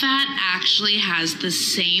 beef fat actually has the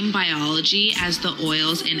same biology as the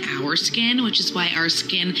oils in our skin, which is why our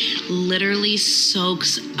skin literally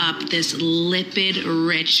soaks up this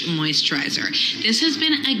lipid-rich moisturizer. This has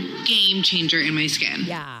been a game changer in my skin.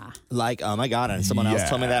 Yeah. Like, oh my God, and someone else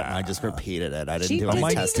told me that, and I just repeated it. I didn't do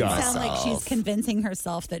any testing myself. She doesn't even sound like she's convincing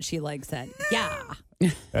herself that she likes it. Yeah.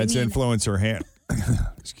 That's influencer Hannah.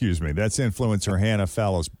 Excuse me. That's influencer Hannah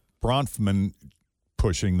Fallows Bronfman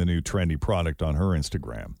pushing the new trendy product on her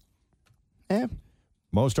Instagram. Yeah.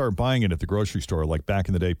 Most are buying it at the grocery store. Like back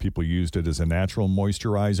in the day, people used it as a natural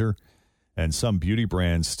moisturizer, and some beauty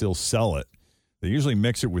brands still sell it. They usually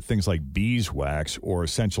mix it with things like beeswax or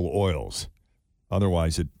essential oils.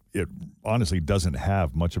 Otherwise, it honestly doesn't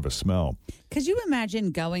have much of a smell. Could you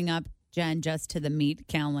imagine going up, Jen, just to the meat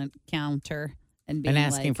counter and being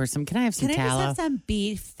asking for some, can I have some tallow? Can I just have some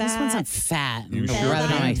beef fat? This one's not fat. You sure rub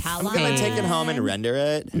it on my I'm going to take it home and render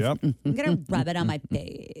it. Yep. I'm going to rub it on my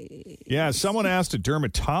face. Yeah, someone asked a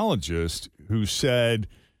dermatologist who said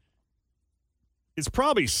it's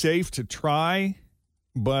probably safe to try,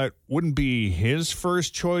 but wouldn't be his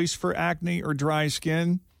first choice for acne or dry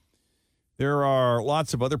skin. There are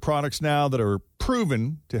lots of other products now that are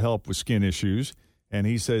proven to help with skin issues, and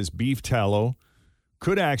he says beef tallow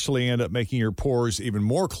could actually end up making your pores even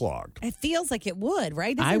more clogged. It feels like it would,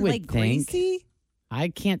 right? Isn't I would it like greasy? I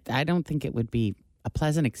don't think it would be a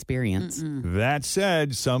pleasant experience. That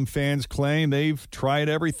said, some fans claim they've tried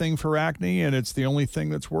everything for acne, and it's the only thing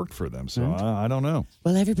that's worked for them. So I don't know.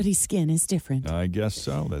 Well, everybody's skin is different. I guess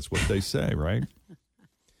so. That's what they say, right?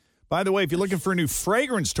 By the way, if you're looking for a new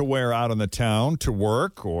fragrance to wear out on the town to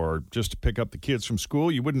work or just to pick up the kids from school,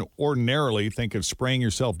 you wouldn't ordinarily think of spraying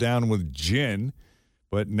yourself down with gin,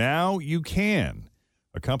 but now you can.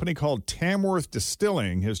 A company called Tamworth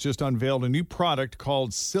Distilling has just unveiled a new product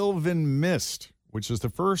called Sylvan Mist, which is the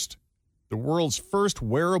world's first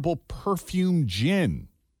wearable perfume gin.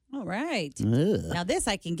 All right. Now this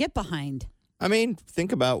I can get behind. I mean,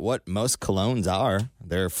 think about what most colognes are.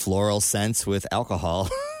 They're floral scents with alcohol.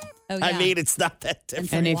 Oh, yeah. I mean, it's not that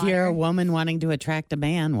different. And if you're a woman wanting to attract a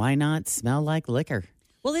man, why not smell like liquor?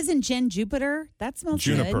 Well, isn't gin Jupiter? That smells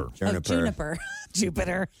Juniper. good. Juniper. Oh, juniper.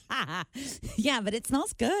 Jupiter. Yeah, but it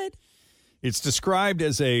smells good. It's described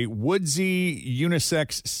as a woodsy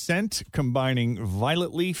unisex scent combining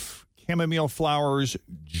violet leaf, chamomile flowers,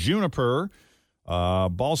 juniper,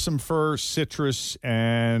 balsam fir, citrus,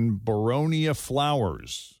 and boronia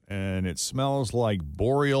flowers. And it smells like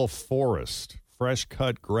boreal forest, fresh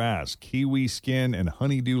cut grass, kiwi skin, and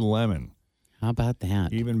honeydew lemon. How about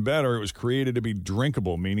that? Even better, it was created to be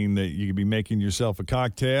drinkable, meaning that you could be making yourself a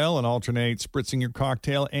cocktail and alternate spritzing your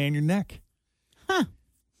cocktail and your neck. Huh.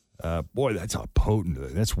 Boy, that's a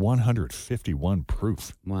potent. That's 151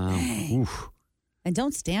 proof. Wow. Oof. And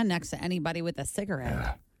don't stand next to anybody with a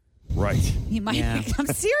cigarette. Right. You might I'm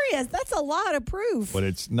serious. That's a lot of proof. But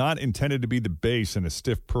it's not intended to be the base in a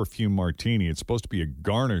stiff perfume martini. It's supposed to be a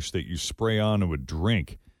garnish that you spray onto a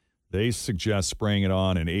drink. They suggest spraying it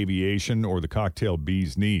on in aviation or the cocktail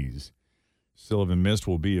bee's knees. Sylvan Mist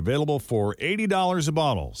will be available for $80 a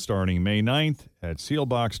bottle starting May 9th at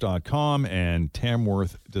sealbox.com and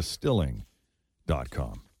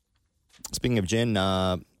tamworthdistilling.com. Speaking of gin,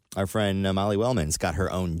 our friend Molly Wellman's got her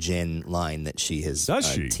own gin line that she has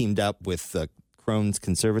teamed up with Crohn's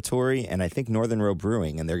Conservatory and I think Northern Row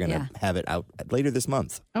Brewing, and they're going to have it out later this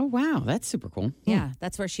month. Oh, wow. That's super cool. Yeah,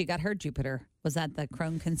 that's where she got her Jupiter, was at the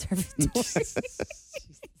Crohn Conservatory.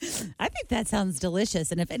 I think that sounds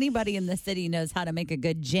delicious. And if anybody in the city knows how to make a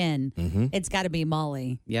good gin, it's got to be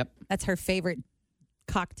Molly. Yep. That's her favorite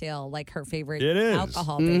cocktail, like her favorite It is.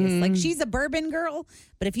 alcohol base. Like she's a bourbon girl,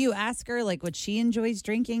 but if you ask her like what she enjoys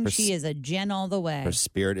drinking, she is a gin all the way. Her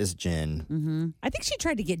spirit is gin. I think she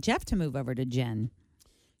tried to get Jeff to move over to gin.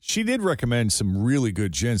 She did recommend some really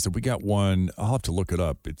good gins. That we got one. I'll have to look it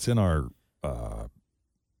up. It's in our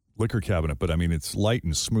liquor cabinet, but I mean, it's light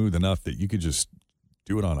and smooth enough that you could just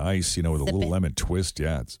do it on ice, with a little lemon twist.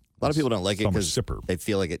 Yeah, A lot of people don't like it because sipper. they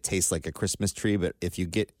feel like it tastes like a Christmas tree, but if you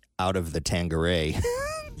get out of the Tanqueray,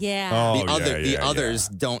 the others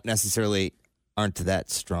don't necessarily aren't that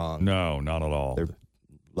strong. No, not at all. They're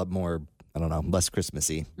a lot more, I don't know, less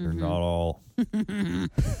Christmassy. They're not all.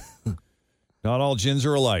 Not all gins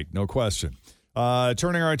are alike, no question.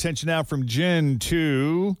 Turning our attention now from gin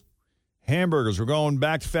to hamburgers. We're going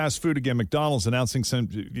back to fast food again. McDonald's announcing some,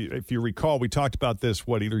 if you recall, we talked about this,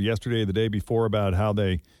 either yesterday or the day before, about how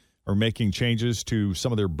they are making changes to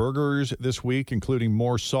some of their burgers this week, including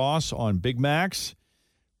more sauce on Big Macs.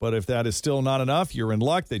 But if that is still not enough, you're in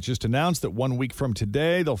luck. They just announced that 1 week from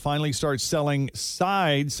today, they'll finally start selling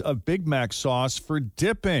sides of Big Mac sauce for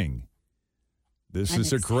dipping. This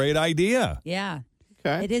is a great idea. Yeah.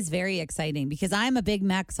 Okay. It is very exciting because I'm a big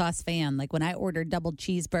Mac sauce fan. Like when I order double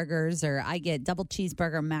cheeseburgers, or I get double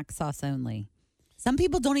cheeseburger Mac sauce only. Some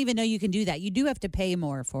people don't even know you can do that. You do have to pay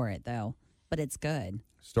more for it, though, but it's good.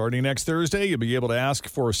 Starting next Thursday, you'll be able to ask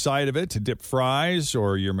for a side of it to dip fries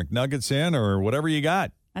or your McNuggets in or whatever you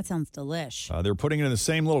got. That sounds delish. They're putting it in the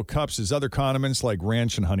same little cups as other condiments like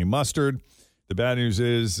ranch and honey mustard. The bad news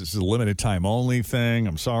is this is a limited time only thing.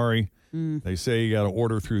 I'm sorry. They say you got to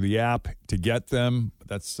order through the app to get them.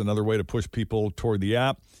 That's another way to push people toward the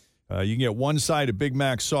app. You can get one side of Big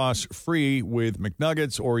Mac sauce free with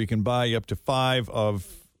McNuggets, or you can buy up to 5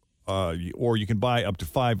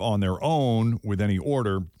 on their own with any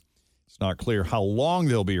order. It's not clear how long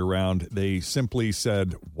they'll be around. They simply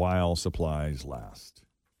said while supplies last.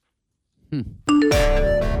 I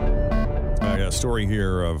got a story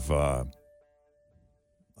here of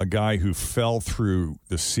a guy who fell through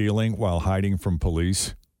the ceiling while hiding from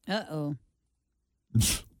police. Uh-oh.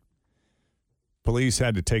 Police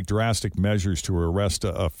had to take drastic measures to arrest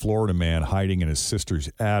a Florida man hiding in his sister's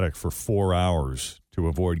attic for 4 hours to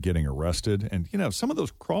avoid getting arrested. And, you know, some of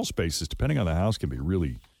those crawl spaces, depending on the house, can be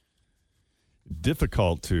really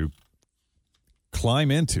difficult to climb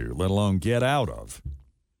into, let alone get out of.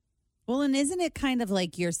 Well, and isn't it kind of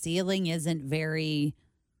like your ceiling isn't very...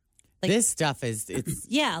 Like, this stuff it's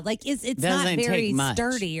like it's not very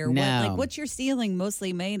sturdy or no. what. Like, what's your ceiling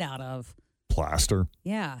mostly made out of? Plaster.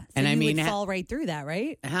 Yeah, so and you I mean, would fall right through that,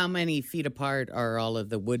 right? How many feet apart are all of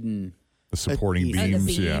the wooden, the supporting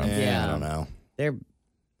beams? Yeah, I don't know. They're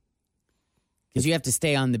because you have to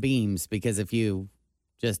stay on the beams because if you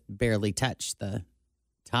just barely touch the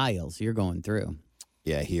tiles, you're going through.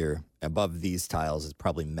 Yeah, here above these tiles is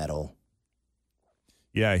probably metal.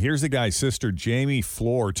 Yeah, here's the guy's sister, Jamie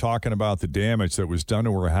Floor, talking about the damage that was done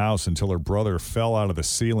to her house until her brother fell out of the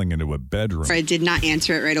ceiling into a bedroom. I did not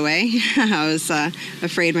answer it right away. I was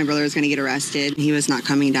afraid my brother was going to get arrested. He was not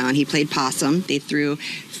coming down. He played possum. They threw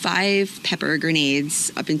 5 pepper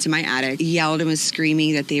grenades up into my attic, yelled and was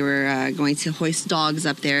screaming that they were going to hoist dogs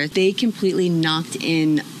up there. They completely knocked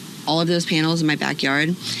in all of those panels in my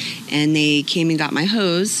backyard, and they came and got my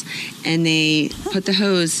hose, and they put the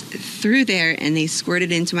hose through there, and they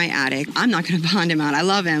squirted into my attic. I'm not going to bond him out. I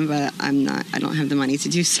love him, but I don't have the money to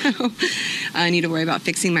do so. I need to worry about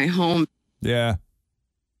fixing my home. Yeah,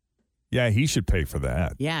 he should pay for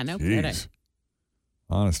that. Yeah, no kidding.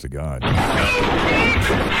 Honest to God.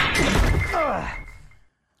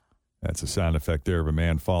 That's a sound effect there of a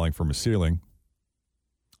man falling from a ceiling.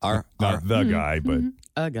 Not the guy, but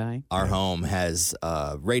a guy. Our home has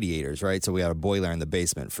radiators, right? So we have a boiler in the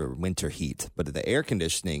basement for winter heat, but the air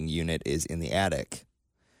conditioning unit is in the attic.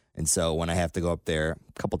 And so when I have to go up there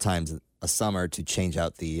a couple times a summer to change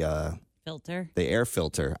out the air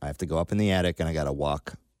filter, I have to go up in the attic and I got to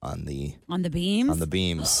walk on the beams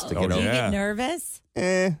to get over. Do you get nervous?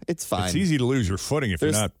 It's fine. It's easy to lose your footing if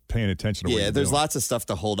you're not paying attention to what you're there's doing. lots of stuff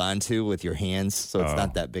to hold on to with your hands, so it's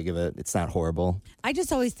not that big of it. It's not horrible. I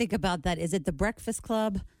just always think about that. Is it the Breakfast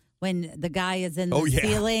Club when the guy is in the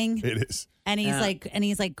ceiling? It is. And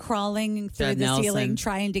he's like crawling through Judd the Nelson. ceiling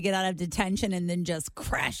trying to get out of detention and then just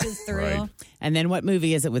crashes through. Right. And then what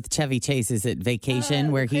movie is it with Chevy Chase? Is it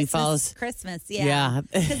Vacation where he falls? Christmas, yeah.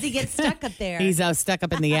 Because he gets stuck up there. He's stuck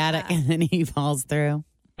up in the attic and then he falls through.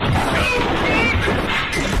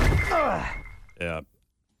 Yeah.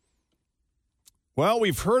 Well,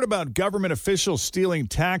 we've heard about government officials stealing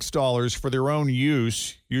tax dollars for their own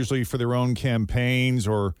use, usually for their own campaigns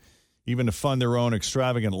or even to fund their own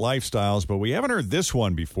extravagant lifestyles, but we haven't heard this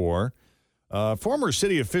one before. A former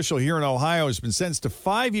city official here in Ohio has been sentenced to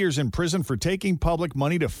 5 years in prison for taking public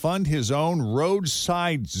money to fund his own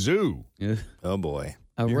roadside zoo. Oh, boy.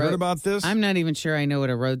 You heard about this? I'm not even sure I know what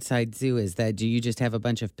a roadside zoo is. Do you just have a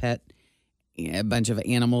bunch of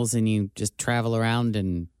animals and you just travel around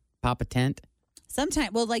and pop a tent?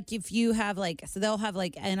 Sometimes, well, like if you have so they'll have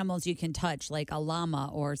animals you can touch, like a llama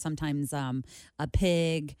or sometimes a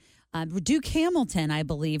pig. Duke Hamilton, I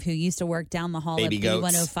believe, who used to work down the hall Baby at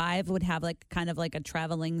goats. B105, would have kind of a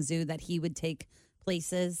traveling zoo that he would take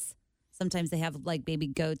places. Sometimes they have baby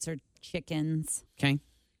goats or chickens. Okay.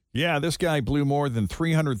 Yeah, this guy blew more than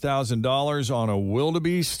 $300,000 on a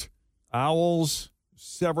wildebeest, owls,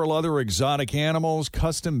 several other exotic animals,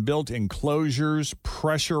 custom-built enclosures,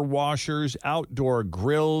 pressure washers, outdoor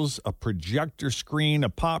grills, a projector screen, a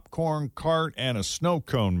popcorn cart, and a snow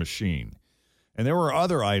cone machine. And there were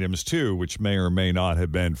other items, too, which may or may not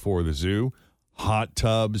have been for the zoo. Hot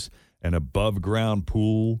tubs, an above-ground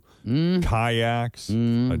pool, kayaks,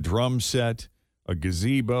 a drum set, a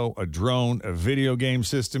gazebo, a drone, a video game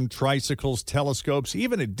system, tricycles, telescopes,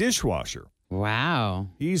 even a dishwasher. Wow.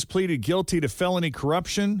 He's pleaded guilty to felony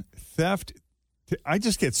corruption, theft. I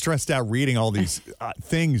just get stressed out reading all these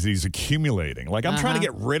things he's accumulating. I'm trying to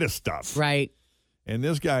get rid of stuff. Right. And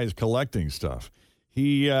this guy is collecting stuff.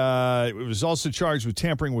 He was also charged with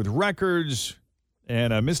tampering with records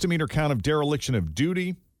and a misdemeanor count of dereliction of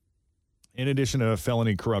duty, in addition to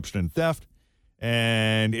felony corruption and theft.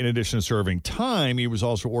 And in addition to serving time, he was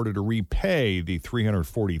also ordered to repay the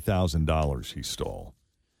 $340,000 he stole.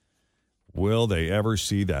 Will they ever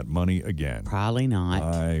see that money again? Probably not.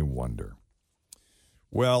 I wonder.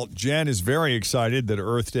 Well, Jen is very excited that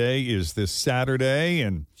Earth Day is this Saturday.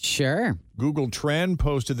 And sure. Google Trend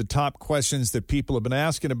posted the top questions that people have been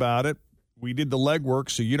asking about it. We did the legwork,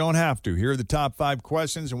 so you don't have to. Here are the top 5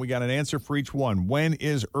 questions, and we got an answer for each one. When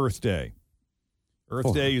is Earth Day?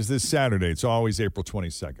 Earth Day is this Saturday. It's always April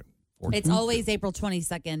 22nd. It's always April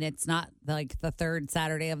 22nd. It's not like the third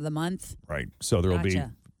Saturday of the month. Right. So there will be,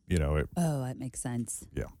 Oh, that makes sense.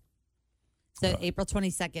 Yeah. So April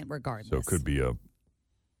 22nd, regardless. So it could be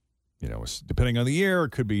depending on the year,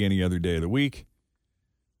 it could be any other day of the week.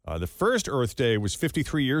 The first Earth Day was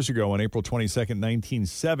 53 years ago on April 22nd,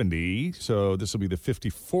 1970. So this will be the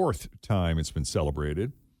 54th time it's been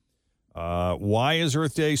celebrated. Why is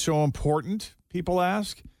Earth Day so important, people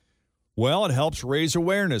ask? Well, it helps raise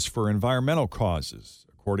awareness for environmental causes.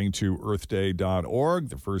 According to earthday.org,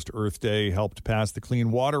 the first Earth Day helped pass the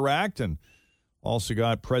Clean Water Act and also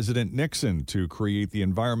got President Nixon to create the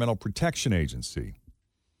Environmental Protection Agency.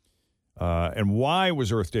 And why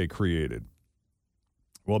was Earth Day created?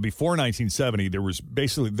 Well, before 1970,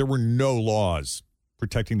 there were no laws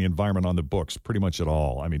protecting the environment on the books pretty much at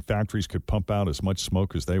all. I mean, factories could pump out as much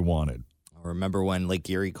smoke as they wanted. Remember when Lake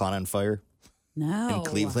Erie caught on fire? No. In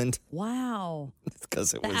Cleveland? Wow.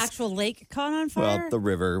 Because it was the actual lake caught on fire? Well, the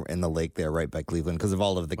river and the lake there right by Cleveland because of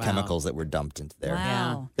all of the chemicals that were dumped into there.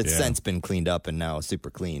 Wow. It's since been cleaned up and now super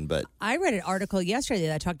clean. But I read an article yesterday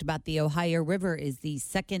that talked about the Ohio River is the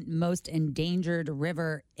second most endangered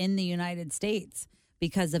river in the United States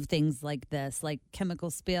because of things like this, like chemical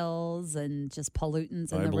spills and just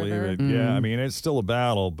pollutants in the river. It. Yeah, I mean, it's still a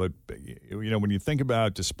battle, but when you think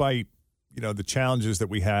about, despite the challenges that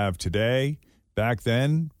we have today, back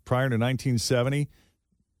then, prior to 1970,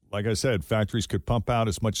 like I said, factories could pump out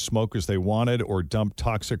as much smoke as they wanted or dump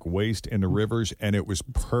toxic waste into rivers, and it was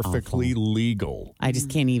perfectly legal. I just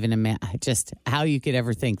can't even imagine just how you could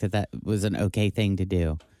ever think that was an okay thing to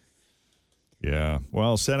do. Yeah.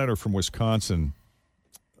 Well, Senator from Wisconsin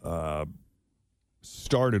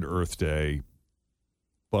started Earth Day,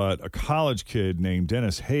 but a college kid named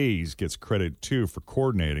Dennis Hayes gets credit, too, for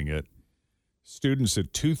coordinating it. Students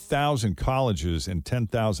at 2,000 colleges and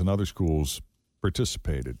 10,000 other schools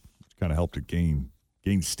participated, which kind of helped it gain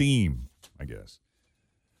steam, I guess.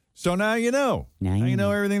 So now you know. Now you know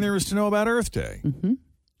everything there is to know about Earth Day. Mm-hmm.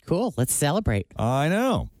 Cool. Let's celebrate. I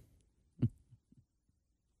know.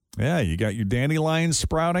 Yeah, you got your dandelions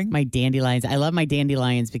sprouting? My dandelions. I love my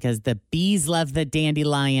dandelions because the bees love the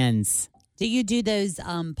dandelions. Do you do those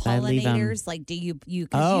pollinators? Like, do you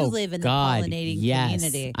because you live in the pollinating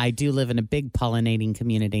community. I do live in a big pollinating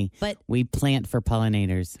community. But we plant for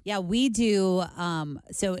pollinators. Yeah, we do.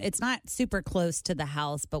 So it's not super close to the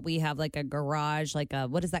house, but we have like a garage, like a,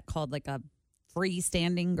 what is that called? Like a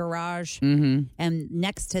freestanding garage. Mm-hmm. And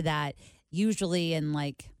next to that, usually in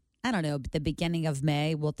like, I don't know, the beginning of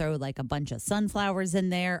May, we'll throw like a bunch of sunflowers in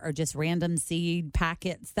there or just random seed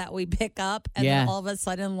packets that we pick up. And then all of a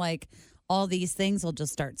sudden, like, all these things will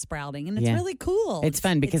just start sprouting, and it's really cool. It's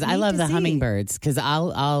fun because I love the hummingbirds because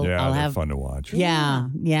I'll have fun to watch. Yeah.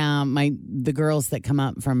 The girls that come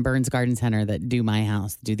up from Burns Garden Center that do my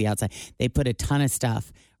house, do the outside, they put a ton of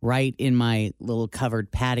stuff right in my little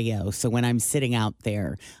covered patio. So when I'm sitting out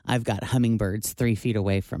there, I've got hummingbirds 3 feet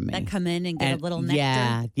away from me that come in and get a little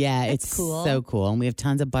nectar. Yeah, it's cool. So cool, and we have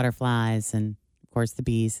tons of butterflies and of course the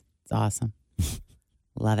bees. It's awesome.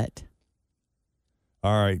 Love it.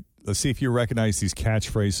 All right. Let's see if you recognize these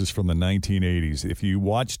catchphrases from the 1980s. If you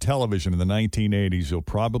watch television in the 1980s, you'll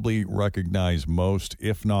probably recognize most,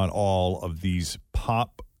 if not all, of these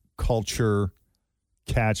pop culture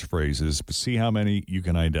catchphrases. But see how many you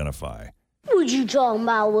can identify. What you talking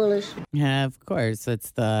about, Willis? Yeah, of course.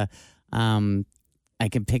 It's the, I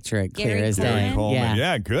can picture it clear Gary as Coleman. day. Coleman.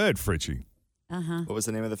 Yeah, good, Fritchie. Uh-huh. What was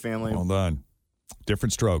the name of the family? Well done.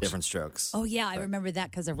 Different Strokes. Different Strokes. Oh, yeah, I remember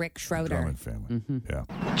that because of Rick Schroeder. Drummond family. Mm-hmm. Yeah.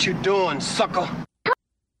 What you doing, sucker?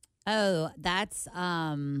 Oh, that's,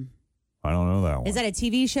 I don't know that one. is that a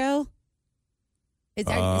TV show?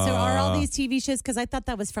 So are all these TV shows? Because I thought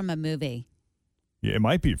that was from a movie. Yeah, it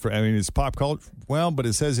might be. It's pop culture. Well, but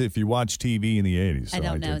it says if you watch TV in the 80s. So I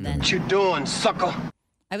don't know then. What you doing, sucker?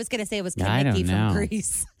 I was going to say it was I don't Kaneki from know.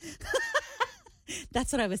 Grease.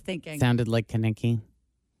 That's what I was thinking. Sounded like Kaneki.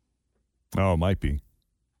 Oh, it might be.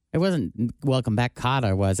 It wasn't Welcome Back,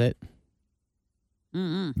 Kotter, was it?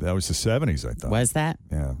 Mm-mm. That was the 70s, I thought. Was that?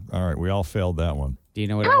 Yeah. All right. We all failed that one. Do you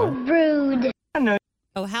know what How it was? rude.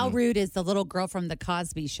 Oh, how rude is the little girl from the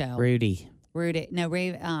Cosby Show? Rudy. Rudy. No,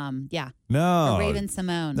 yeah. No. Or Raven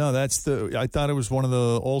Simone. No, I thought it was one of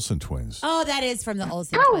the Olsen twins. Oh, that is from the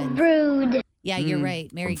Olsen How twins. rude. Yeah, you're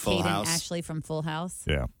right. Mary Full Kate and House. Ashley from Full House.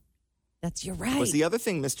 Yeah. You're right. Was the other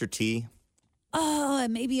thing Mr. T? Oh,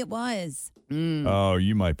 maybe it was. Oh,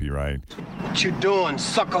 you might be right. What you doing,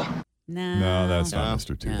 sucker? No, that's not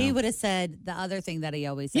Mr. T. He would have said the other thing that he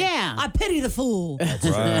always said. Yeah. I pity the fool. That's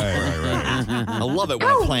right. I love it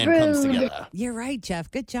when a plan comes together. You're right,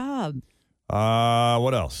 Jeff. Good job.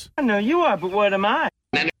 What else? I know you are, but what am I?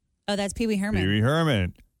 Oh, that's Pee Wee Herman. Pee Wee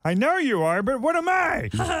Herman. I know you are, but what am I?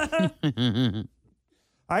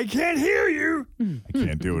 I can't hear you. I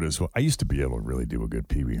can't do it as well. I used to be able to really do a good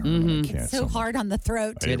Pee Wee Herman. I can't. So hard on the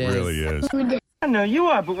throat. It really is. I know you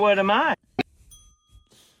are, but what am I?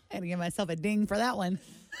 I had to give myself a ding for that one.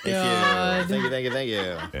 Thank you.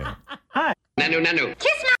 Yeah. Hi. Nanu.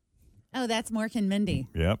 Kiss my. Oh, that's Mork and Mindy.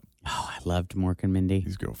 Yep. Oh, I loved Mork and Mindy.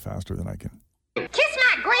 These go faster than I can. Kiss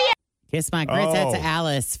my grits. Kiss My Grits. That's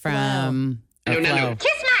Alice from Flo.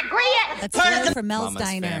 Kiss my grits. That's Flo from Mel's Mama's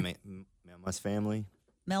Diner. family. Mama's family.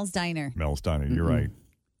 Mel's Diner. Mel's Diner. You're right.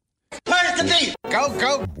 Where's the beef?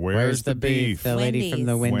 Go. Where's the beef? The lady from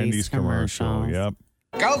the Wendy's commercial. Yep.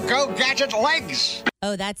 Go, gadget legs.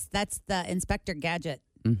 Oh, that's the Inspector Gadget.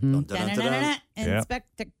 Mm-hmm. Da-na-na-na-na.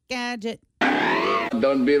 Inspector Gadget.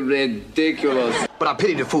 Don't be ridiculous. But I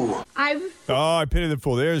pity the fool. I pity the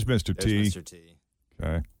fool. There's Mr. T. Mr. T.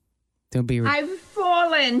 Okay. Don't be. I've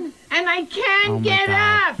fallen and I can't get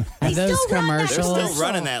up. Are those commercials? They're still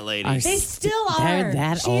running that lady. They still are. They're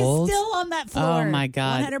that She's old? still on that floor. Oh my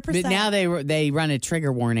God! 100%. But now they run a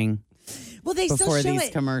trigger warning. Well, they before still show these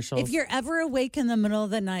it. commercials. If you're ever awake in the middle of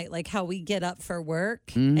the night, like how we get up for work,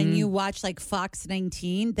 Mm-hmm. and you watch like Fox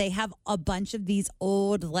 19, they have a bunch of these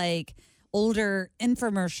older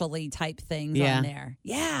infomercial-y type things on there.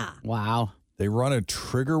 Yeah. Wow. They run a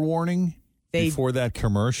trigger warning before that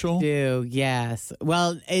commercial? Do, yes.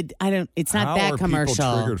 Well, it's not How that are commercial.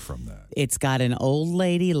 people triggered from that? It's got an old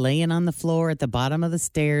lady laying on the floor at the bottom of the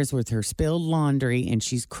stairs with her spilled laundry, and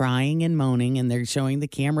she's crying and moaning, and they're showing the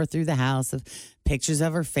camera through the house of pictures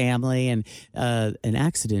of her family, and an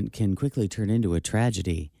accident can quickly turn into a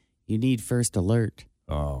tragedy. You need first alert.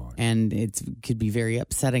 Oh. And it could be very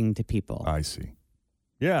upsetting to people. I see.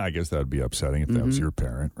 Yeah, I guess that would be upsetting if that was your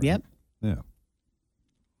parent. Right? Yep. Yeah.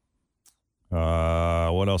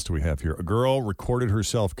 What else do we have here? A girl recorded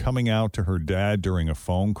herself coming out to her dad during a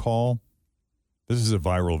phone call. This is a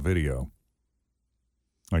viral video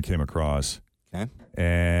I came across. Okay.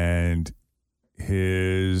 And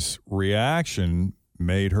his reaction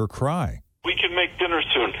made her cry. We can make dinner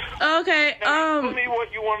soon. Okay, Tell me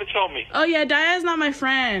what you want to tell me. Oh yeah, Diana's not my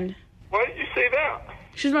friend. Why did you say that?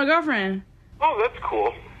 She's my girlfriend. Oh, that's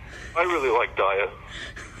cool. I really like Dia.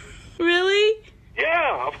 Really?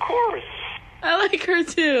 Yeah, of course. I like her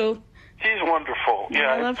too. She's wonderful.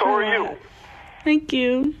 Yeah, I love so her are a you. lot. Thank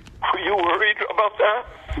you. Were you worried about that?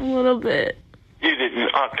 A little bit. You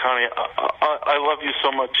didn't, Connie. I love you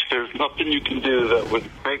so much. There's nothing you can do that would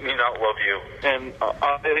make me not love you. And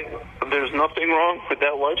there's nothing wrong with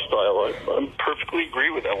that lifestyle. I perfectly agree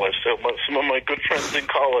with that lifestyle. Some of my good friends in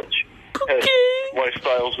college had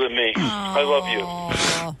lifestyles than me. I love you.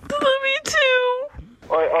 Love you too.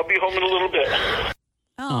 All right, I'll be home in a little bit.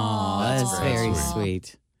 Oh, that's very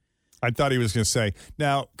sweet. I thought he was going to say,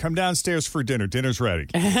 now come downstairs for dinner. Dinner's ready.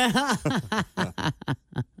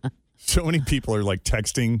 So many people are like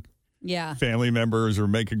texting family members or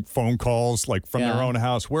making phone calls like from their own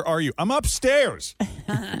house. Where are you? I'm upstairs.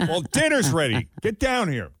 Well, dinner's ready. Get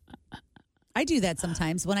down here. I do that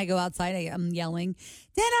sometimes when I go outside. I'm yelling,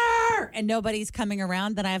 dinner! And nobody's coming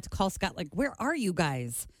around. Then I have to call Scott, like, where are you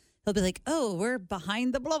guys? He'll be like, oh, we're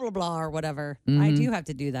behind the blah, blah, blah, or whatever. Mm-hmm. I do have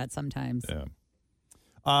to do that sometimes. Yeah.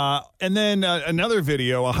 And then another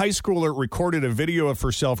video, a high schooler recorded a video of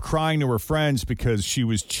herself crying to her friends because she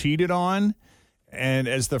was cheated on. And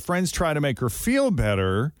as the friends try to make her feel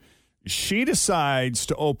better, she decides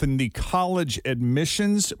to open the college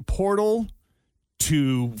admissions portal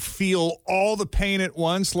to feel all the pain at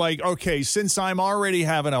once. Like, okay, since I'm already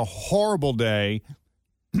having a horrible day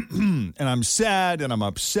and I'm sad and I'm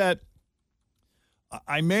upset,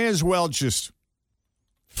 I may as well just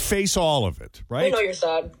face all of it, right? We know you're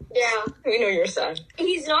sad. Yeah, we know you're sad.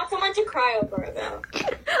 He's not someone to cry over, though.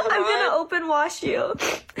 I'm going to open wash you.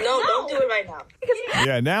 No, don't do it right now.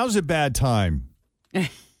 Yeah, now's a bad time.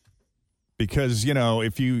 Because, you know,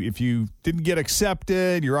 if you didn't get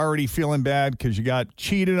accepted, you're already feeling bad because you got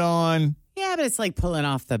cheated on. Yeah, Yeah, but it's like pulling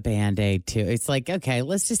off the Band-Aid, too. It's like, okay,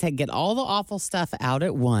 let's just get all the awful stuff out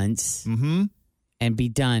at once and be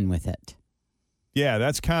done with it. Yeah,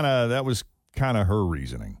 that was kind of her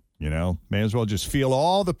reasoning. May as well just feel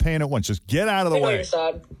all the pain at once. Just get out of the way. You're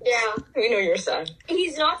sad. Yeah, we know you're sad.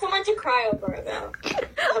 He's not someone to cry over, though.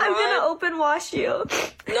 I'm gonna open wash you.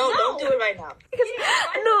 No, don't do it right now.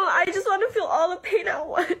 No, I just want to feel all the pain at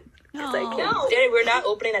once. No, Jenny, we're not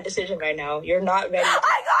opening that decision right now. You're not ready.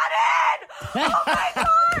 I got it! Oh my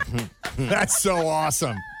God! That's so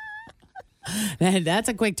awesome. That's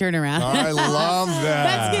a quick turnaround. I love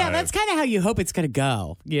that. That's kind of how you hope it's going to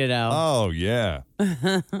go, Oh, yeah.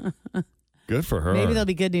 Good for her. Maybe there'll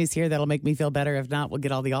be good news here that'll make me feel better. If not, we'll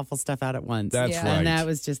get all the awful stuff out at once. That's right. And that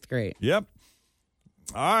was just great. Yep.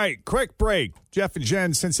 All right, quick break. Jeff and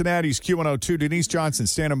Jen, Cincinnati's Q102. Denise Johnson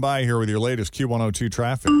standing by here with your latest Q102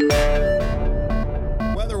 traffic.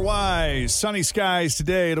 Weather-wise, sunny skies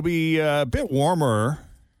today. It'll be a bit warmer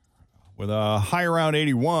with a high around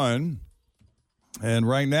 81. And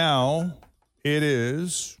right now, it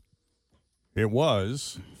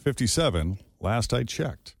was 57 last I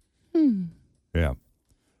checked. Yeah.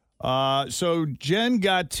 So Jen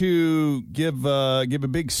got to give a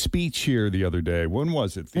big speech here the other day. When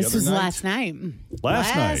was it? This was last night.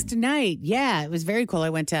 Last night. Yeah, it was very cool.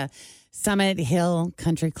 I went to Summit Hill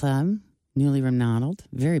Country Club, newly remodeled,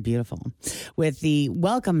 very beautiful, with the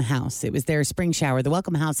Welcome House. It was their spring shower. The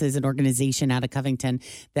Welcome House is an organization out of Covington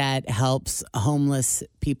that helps homeless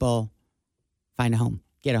people find a home,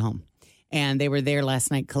 get a home. And they were there last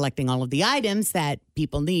night collecting all of the items that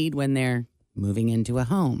people need when they're moving into a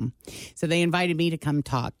home. So they invited me to come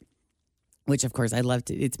talk, which of course I love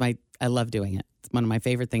doing it. It's one of my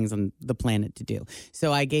favorite things on the planet to do.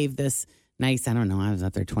 So I gave this nice, I don't know, I was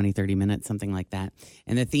up there 20, 30 minutes, something like that.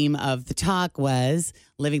 And the theme of the talk was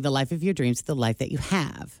living the life of your dreams, the life that you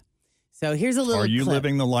have. So here's a little Are you clip.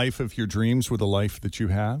 living the life of your dreams with the life that you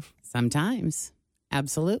have? Sometimes.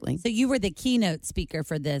 Absolutely. So you were the keynote speaker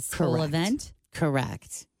for this whole event?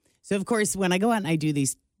 Correct. So, of course, when I go out and I do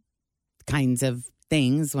these kinds of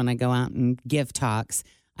things, when I go out and give talks,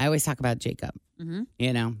 I always talk about Jacob,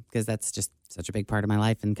 because that's just such a big part of my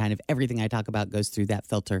life. And kind of everything I talk about goes through that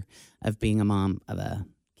filter of being a mom of a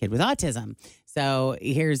kid with autism. So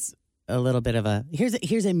here's a little bit of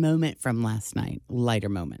here's a moment from last night, lighter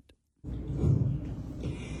moment.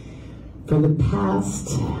 For the past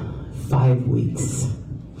 5 weeks,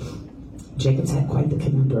 Jacob's had quite the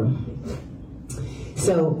conundrum.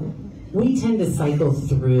 So we tend to cycle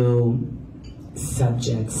through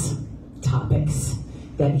subjects, topics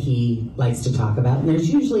that he likes to talk about. And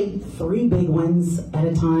there's usually 3 big ones at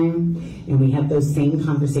a time. And we have those same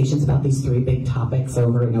conversations about these 3 big topics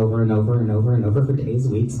over and over and over and over and over for days,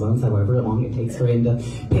 weeks, months, however long it takes for him to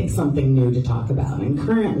pick something new to talk about. And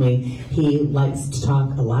currently, he likes to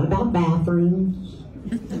talk a lot about bathrooms,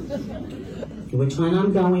 which one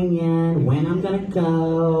I'm going in, when I'm going to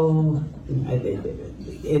go.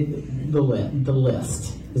 The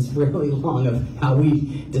list is really long of how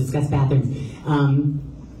we discuss bathrooms.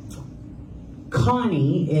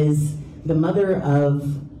 Connie is the mother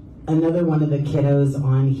of another one of the kiddos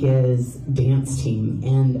on his dance team,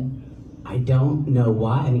 and I don't know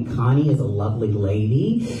why. I mean, Connie is a lovely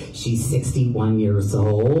lady. She's 61 years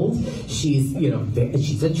old. She's,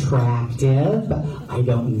 she's attractive. But I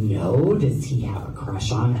don't know. Does he have a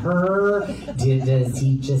crush on her? Does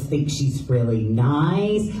he just think she's really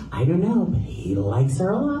nice? I don't know. But he likes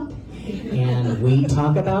her a lot. And we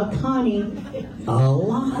talk about Connie a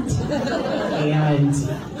lot. And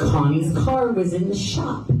Connie's car was in the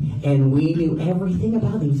shop. And we knew everything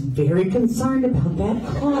about it. He was very concerned about that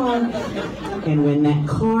car. And when that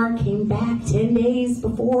car came back 10 days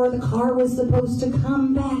before the car was supposed to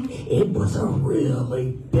come back, it was a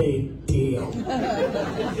really big deal.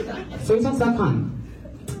 So he talks about Connie.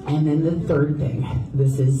 And then the third thing,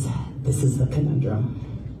 this is the conundrum.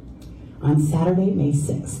 On Saturday, May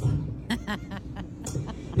 6th,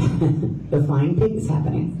 the Flying Pig is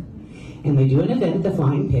happening. And they do an event at the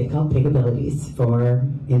Flying Pig called Pig Abilities for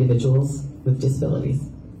individuals with disabilities.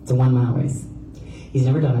 It's a 1-mile race. He's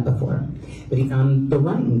never done it before. But he's on the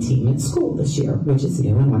running team at school this year, which is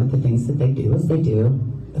new. And one of the things that they do is they do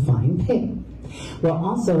the Flying Pig. Well,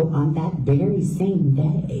 also on that very same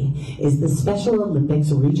day is the Special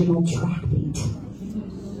Olympics regional track meet.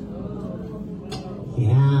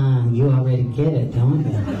 Yeah, you already get it, don't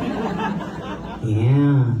you?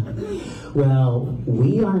 Yeah. Well,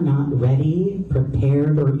 we are not ready,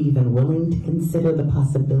 prepared, or even willing to consider the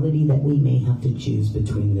possibility that we may have to choose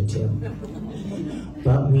between the two.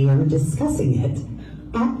 But we are discussing it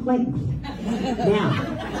at length.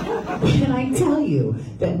 Now, Can I tell you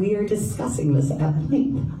that we are discussing this at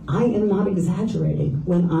length? I am not exaggerating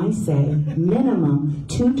when I say minimum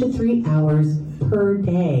 2 to 3 hours per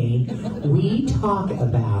day. We talk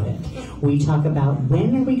about it. We talk about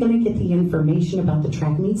when are we going to get the information about the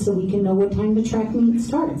track meet so we can know what time the track meet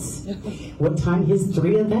starts. What time his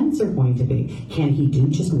 3 events are going to be. Can he do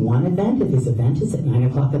just one event if his event is at 9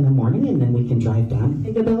 o'clock in the morning and then we can drive down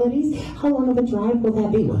to Abilities? How long of a drive will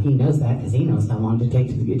that be? Well, he knows that because he knows how long it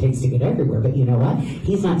takes to get everywhere. But you know what?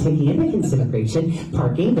 He's not taking into consideration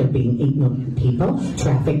parking. There being 8 million people,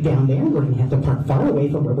 traffic down there. We're going to have to park far away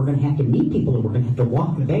from where we're going to have to meet people and we're going to have to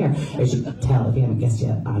walk there. As you can tell, if you haven't guessed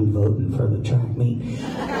yet, I'm voting for the track meet.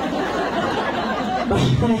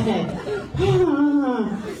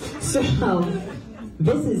 So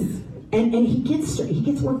this is, and he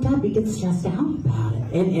gets worked up, he gets stressed out about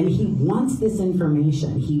it, and he wants this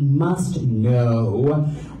information. He must know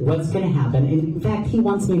what's going to happen. And in fact, he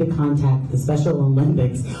wants me to contact the Special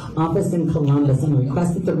Olympics office in Columbus and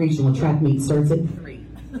request that the regional track meet starts at 3.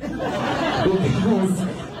 Because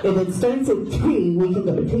if it starts at 3, we can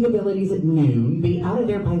go to Pig Abilities at noon, be out of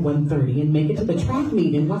there by 1:30, and make it to the track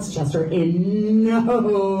meet in Westchester in no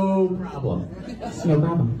problem. No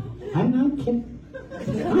problem. I'm not kidding.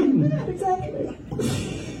 Exactly.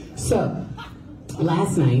 So,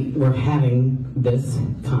 last night we're having this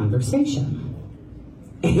conversation,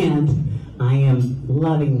 and I am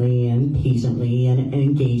lovingly and patiently and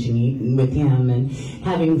engaging with him and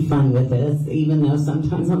having fun with this, even though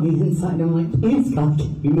sometimes on the inside I'm like, please God,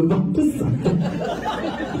 can we move on to something?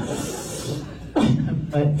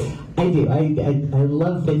 But I do. I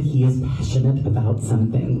love that he is passionate about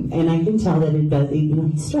something, and I can tell that it does.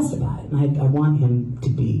 He's stressed about it, and I want him to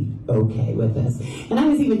be okay with this. And I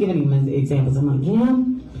was even giving him examples. I'm like,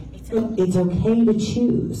 it's okay to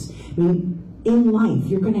choose. I mean, in life,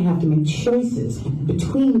 you're going to have to make choices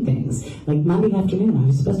between things. Like Monday afternoon, I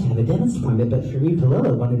was supposed to have a dentist appointment, but Sheree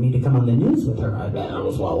Palillo wanted me to come on the news with her. I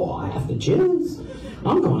was, well, I have to choose.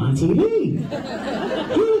 I'm going on TV.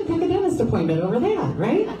 You would pick a dentist appointment over that,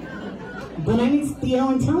 right? But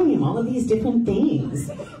I'm telling him all of these different things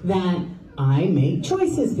that I make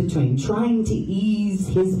choices between, trying to ease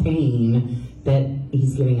his pain that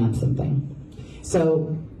he's giving up something.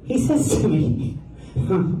 So he says to me,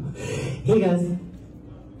 he goes,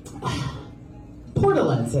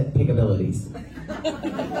 portalets at Pig Abilities.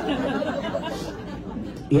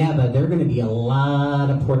 Yeah, but there are going to be a lot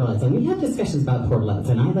of portalets. And we have discussions about portalets,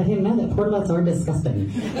 and I let him know that portalets are disgusting.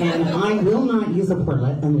 And I will not use a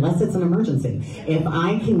portalet unless it's an emergency. If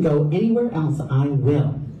I can go anywhere else, I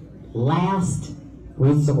will. Last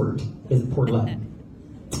resort is a portalet.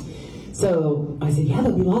 So I said, yeah,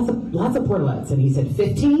 there'll be lots of portalets. And he said,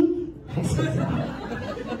 15? I said,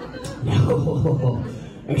 no.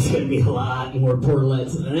 There's going to be a lot more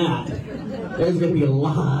portalets than that. There's going to be a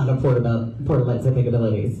lot of portalets at Pig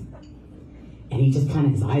Abilities. And he just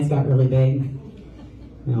his eyes got really big.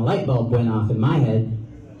 And a light bulb went off in my head.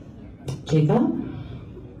 Jacob,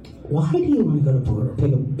 why do you want to go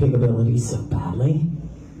to Pig Abilities so badly?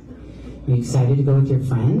 Are you excited to go with your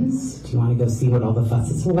friends? Do you want to go see what all the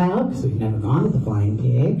fuss is about? Because we've never gone to the Flying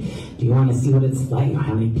Pig. Do you want to see what it's like?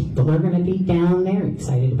 How many people are going to be down there? Are you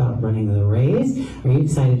excited about running the race? Are you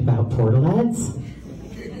excited about portalets?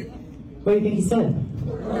 What do you think he said?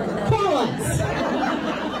 Portalets!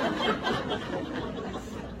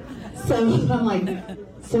 So I'm like,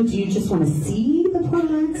 so do you just want to see the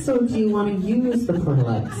portalets, or do you want to use the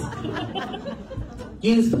portalets?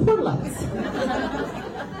 Use the portalets.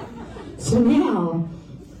 So now,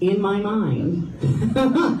 in my mind,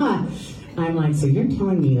 I'm like, so you're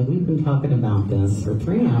telling me that we've been talking about this for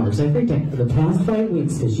 3 hours every day for the past 5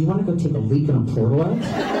 weeks because you want to go take a leak in a portalet?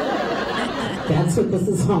 That's what this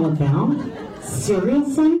is all about?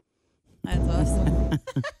 Seriously? That's awesome.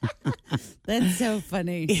 That's so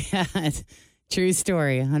funny. Yeah, true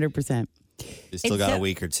story, 100%. You still got a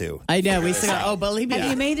week or two. I know. We still got, believe me. Have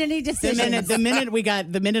you made any decisions? The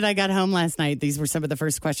minute I got home last night, these were some of the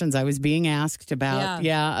first questions I was being asked about.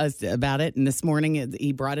 About it. And this morning,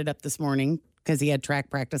 he brought it up this morning because he had track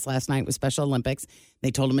practice last night with Special Olympics. They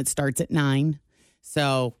told him it starts at 9.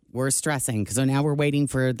 So we're stressing. So now we're waiting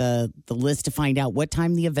for the list to find out what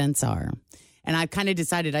time the events are. And I've kind of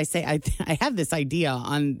decided, I have this idea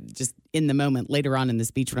on just in the moment later on in the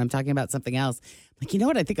speech when I'm talking about something else. I'm like, you know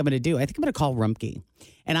what I think I'm going to do? I think I'm going to call Rumpke,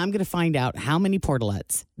 and I'm going to find out how many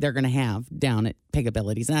portalettes they're going to have down at Pig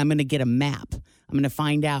Abilities, and I'm going to get a map. I'm going to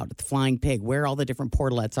find out at the Flying Pig where all the different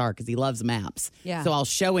portalettes are because he loves maps. Yeah. So I'll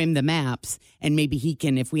show him the maps, and maybe he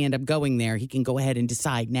can, if we end up going there, he can go ahead and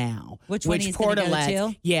decide now which one he's going to go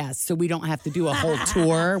to. Yes, so we don't have to do a whole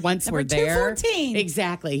tour once we're there. 214.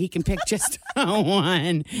 Exactly. He can pick just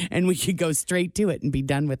one, and we could go straight to it and be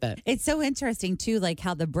done with it. It's so interesting, too, like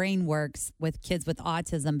how the brain works with kids with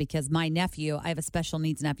autism, because my nephew, I have a special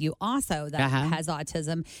needs nephew also that has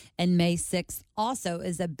autism, and May 6th also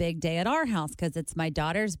is a big day at our house because it's my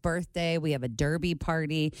daughter's birthday. We have a derby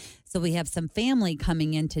party. So we have some family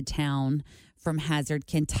coming into town from Hazard,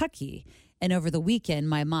 Kentucky. And over the weekend,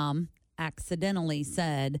 my mom accidentally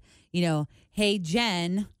said, hey,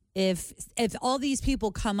 Jen, if all these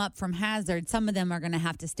people come up from Hazard, some of them are going to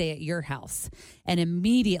have to stay at your house. And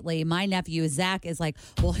immediately my nephew, Zach, is like,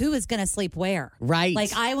 well, who is going to sleep where? Right.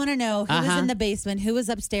 Like, I want to know who is in the basement, who is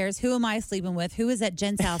upstairs, who am I sleeping with, who is at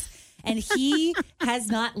Jen's house. And he has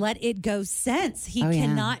not let it go since. He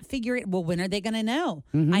cannot figure it. Well, when are they going to know?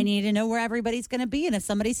 Mm-hmm. I need to know where everybody's going to be. And if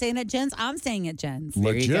somebody's staying at Jen's, I'm staying at Jen's.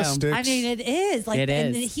 Logistics. I mean, it is. Like, it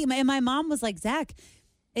is. And my mom was like, Zach,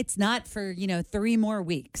 it's not for, 3 more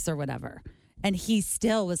weeks or whatever. And he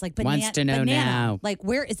still was like, wants to know now. Like,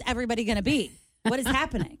 where is everybody going to be? What is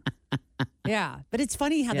happening? Yeah. But it's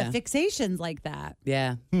funny how the fixation's like that.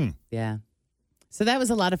 Yeah. Yeah. So that was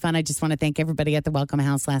a lot of fun. I just want to thank everybody at the Welcome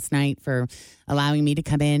House last night for allowing me to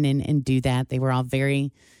come in and do that. They were all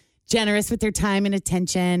very generous with their time and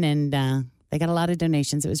attention, and they got a lot of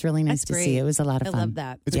donations. It was really nice to see. It was a lot of fun. I love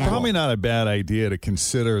that. It's probably not a bad idea to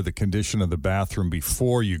consider the condition of the bathroom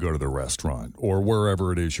before you go to the restaurant or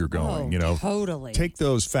wherever it is you're going. Totally. Take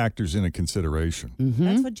those factors into consideration. Mm-hmm.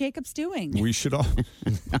 That's what Jacob's doing. We should all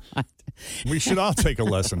take a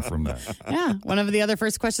lesson from that. Yeah. One of the other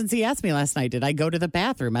first questions he asked me last night, did I go to the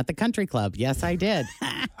bathroom at the country club? Yes, I did.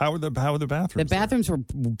 How were the bathrooms? The bathrooms were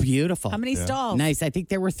beautiful. How many stalls? Nice. I think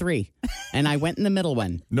there were 3. And I went in the middle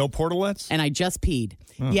one. No portalettes? And I just peed.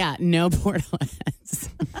 Oh. Yeah, no portalettes.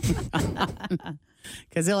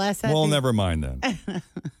 Because he'll ask that. Well, never mind then.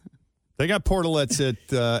 They got portalettes at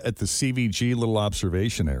the CVG little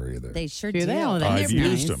observation area there. They sure do. I've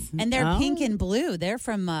used them. And they're pink and blue. They're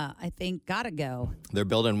from, I think, Gotta Go. They're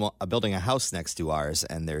building a house next to ours,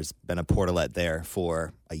 and there's been a portalette there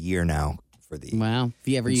for a year now for the have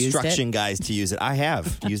you ever used it? Instruction guys to use it. I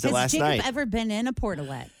have used it last night. Has Jacob ever been in a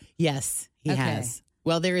portalette? Yes, he has.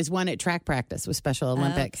 Well, there is one at track practice with Special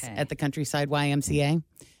Olympics at the Countryside YMCA.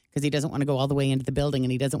 Because he doesn't want to go all the way into the building,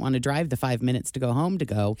 and he doesn't want to drive the 5 minutes to go home to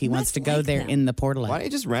go. He wants to go there in the portalette. Why don't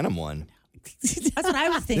you just rent him one? That's what I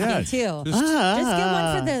was thinking, too. Just get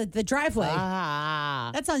one for the driveway.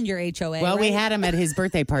 That's on your HOA, Well, right? we had him at his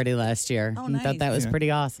birthday party last year. Oh, I nice. thought that was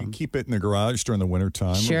pretty awesome. And keep it in the garage during the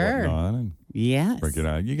wintertime. Sure. And yes. break it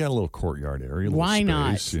out. You got a little courtyard area. A little Why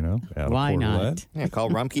space, not? Add Why a not? Yeah, call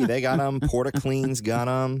Rumpke. They got them. Porta Cleans got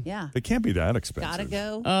them. Yeah. They can't be that expensive. Gotta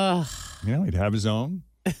go. He'd have his own.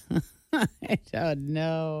 Oh,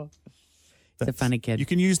 no. He's a funny kid. You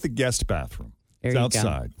can use the guest bathroom. There It's you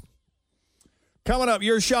outside. Coming up,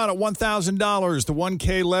 your shot at $1,000. The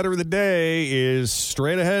 1K letter of the day is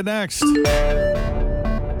straight ahead next.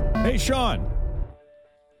 Hey, Sean.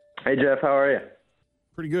 Hey, Jeff. How are you?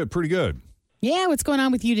 Pretty good. Pretty good. Yeah, what's going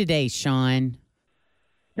on with you today, Sean?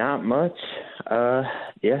 Not much.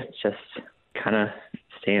 Just kind of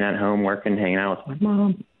staying at home, working, hanging out with my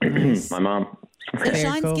mom. My mom. So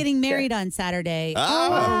Sean's getting married on Saturday. Oh,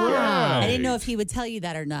 wow. I didn't know if he would tell you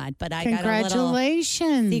that or not, but I got a little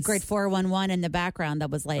Congratulations. secret 411 in the background that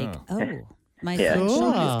was like, my Yeah. son Cool.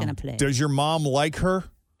 Sean is going to play. Does your mom like her?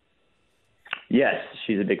 Yes,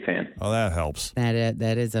 she's a big fan. Oh, that helps.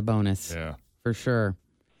 That is a bonus. Yeah. For sure.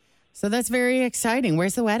 So that's very exciting.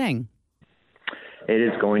 Where's the wedding? It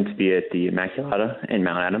is going to be at the Immaculata in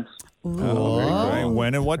Mount Adams. Oh, very good.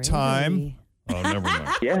 When and what time? Oh, never mind.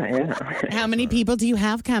 Yeah. How many people do you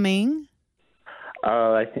have coming?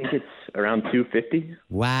 I think it's around 250.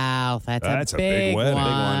 Wow, that's a big wedding.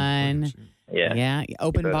 one. Yeah. Yeah.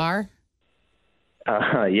 Open bar?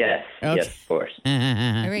 Yes. Okay. Yes, of course.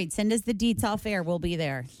 All right, send us the deets off air. We'll be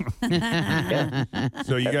there.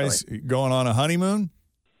 So you guys going on a honeymoon?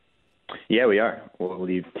 Yeah, we are. We'll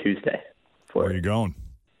leave Tuesday. Where are you going?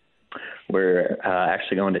 We're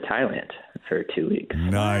actually going to Thailand for 2 weeks.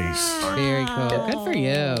 Nice. Very cool. Good for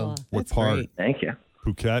you. What part? great. Thank you.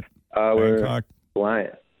 Phuket?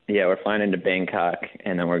 We're flying into Bangkok,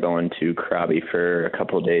 and then we're going to Krabi for a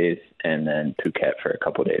couple of days, and then Phuket for a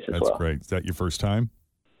couple of days as well. That's great. Is that your first time?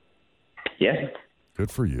 Yeah.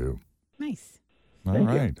 Good for you. Nice. All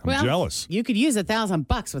right. I'm jealous. You could use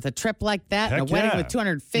 $1,000 with a trip like that, and a wedding with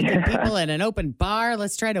 250 people and an open bar.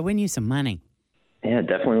 Let's try to win you some money. Yeah,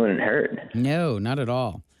 definitely wouldn't hurt. No, not at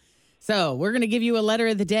all. So we're going to give you a letter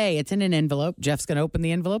of the day. It's in an envelope. Jeff's going to open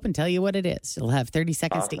the envelope and tell you what it is. You'll have 30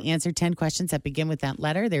 seconds to answer 10 questions that begin with that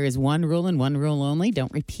letter. There is one rule and one rule only.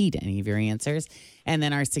 Don't repeat any of your answers. And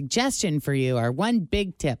then our suggestion for you, our one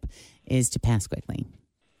big tip, is to pass quickly.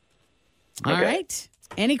 All right.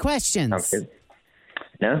 Any questions? Sounds good.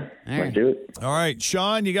 No, let's do it. All right,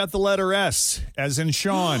 Sean, you got the letter S, as in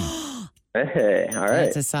Sean. Hey, all right.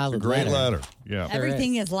 That's a solid Great letter. Yeah.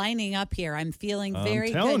 Everything is lining up here. I'm feeling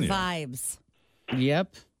very good telling you. vibes.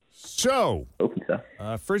 Yep. So,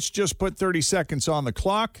 Fritz just put 30 seconds on the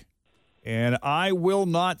clock, and I will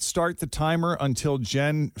not start the timer until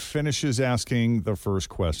Jen finishes asking the first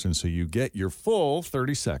question. So you get your full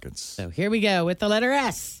 30 seconds. So here we go with the letter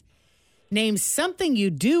S. Name something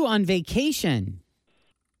you do on vacation.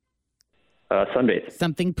 Sunbathe.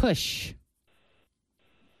 Something push.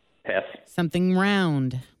 Pass. Something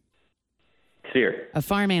round. Sphere. A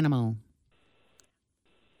farm animal.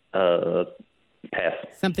 Pass.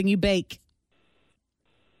 Something you bake.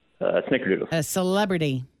 Snickerdoodle. A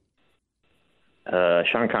celebrity.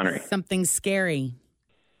 Sean Connery. Something scary.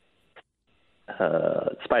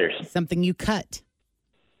 Spiders. Something you cut.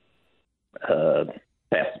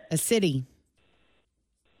 Pass. A city.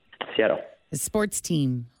 Seattle. A sports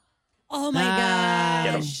team. Oh, my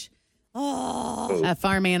gosh. Oh. A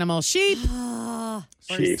farm animal. Sheep.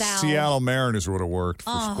 Seattle Mariners would have worked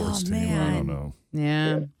for sports team. I don't know.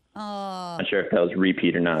 Yeah. Not sure if that was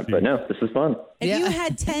repeat or not, but no, this is fun. If you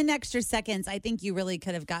had 10 extra seconds, I think you really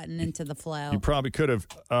could have gotten into the flow. You probably could have.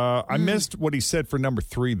 I missed what he said for number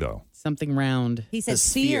 3, though. Something round. He said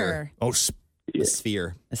sphere. Oh, a sphere. A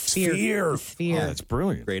sphere. A sphere. Oh, that's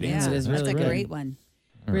brilliant. Great Yeah, answer. It is that's really a good. great one.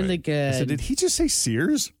 Really good. So did he just say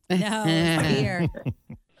Sears? No, sphere.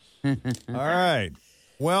 All right.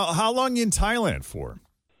 Well, how long you in Thailand for?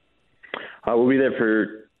 We'll be there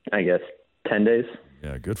for, I guess, 10 days.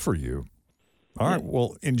 Yeah, good for you. All right.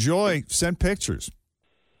 Well, enjoy. Send pictures.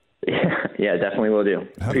 Yeah, definitely will do.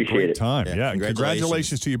 Have Appreciate a great it. time. Yeah, Yeah,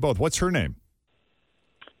 congratulations to you both. What's her name?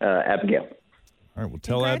 Abigail. All right. Well,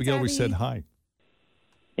 tell Abigail we said hi.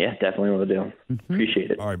 Yeah, definitely will do.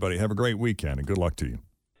 Appreciate it. All right, buddy. Have a great weekend and good luck to you.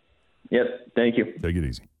 Yep. Thank you. Take it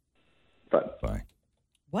easy. Bye. Bye.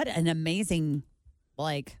 What an amazing,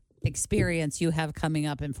 experience you have coming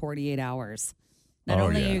up in 48 hours. Not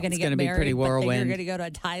only are you going to get married, pretty but then you're whirlwind. going to go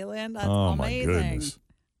to Thailand. That's Oh, amazing. my goodness.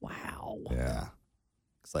 Wow. Yeah.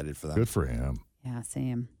 Excited for that. Good for him. Yeah,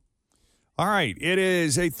 same. All right, it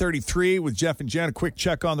is 8:33 with Jeff and Jen. A quick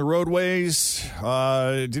check on the roadways.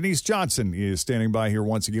 Denise Johnson is standing by here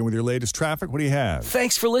once again with your latest traffic. What do you have?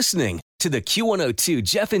 Thanks for listening to the Q102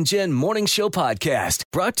 Jeff and Jen Morning Show podcast,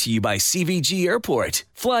 brought to you by CVG Airport.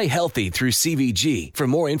 Fly healthy through CVG. For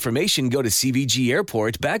more information, go to CVG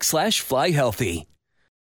Airport /fly healthy.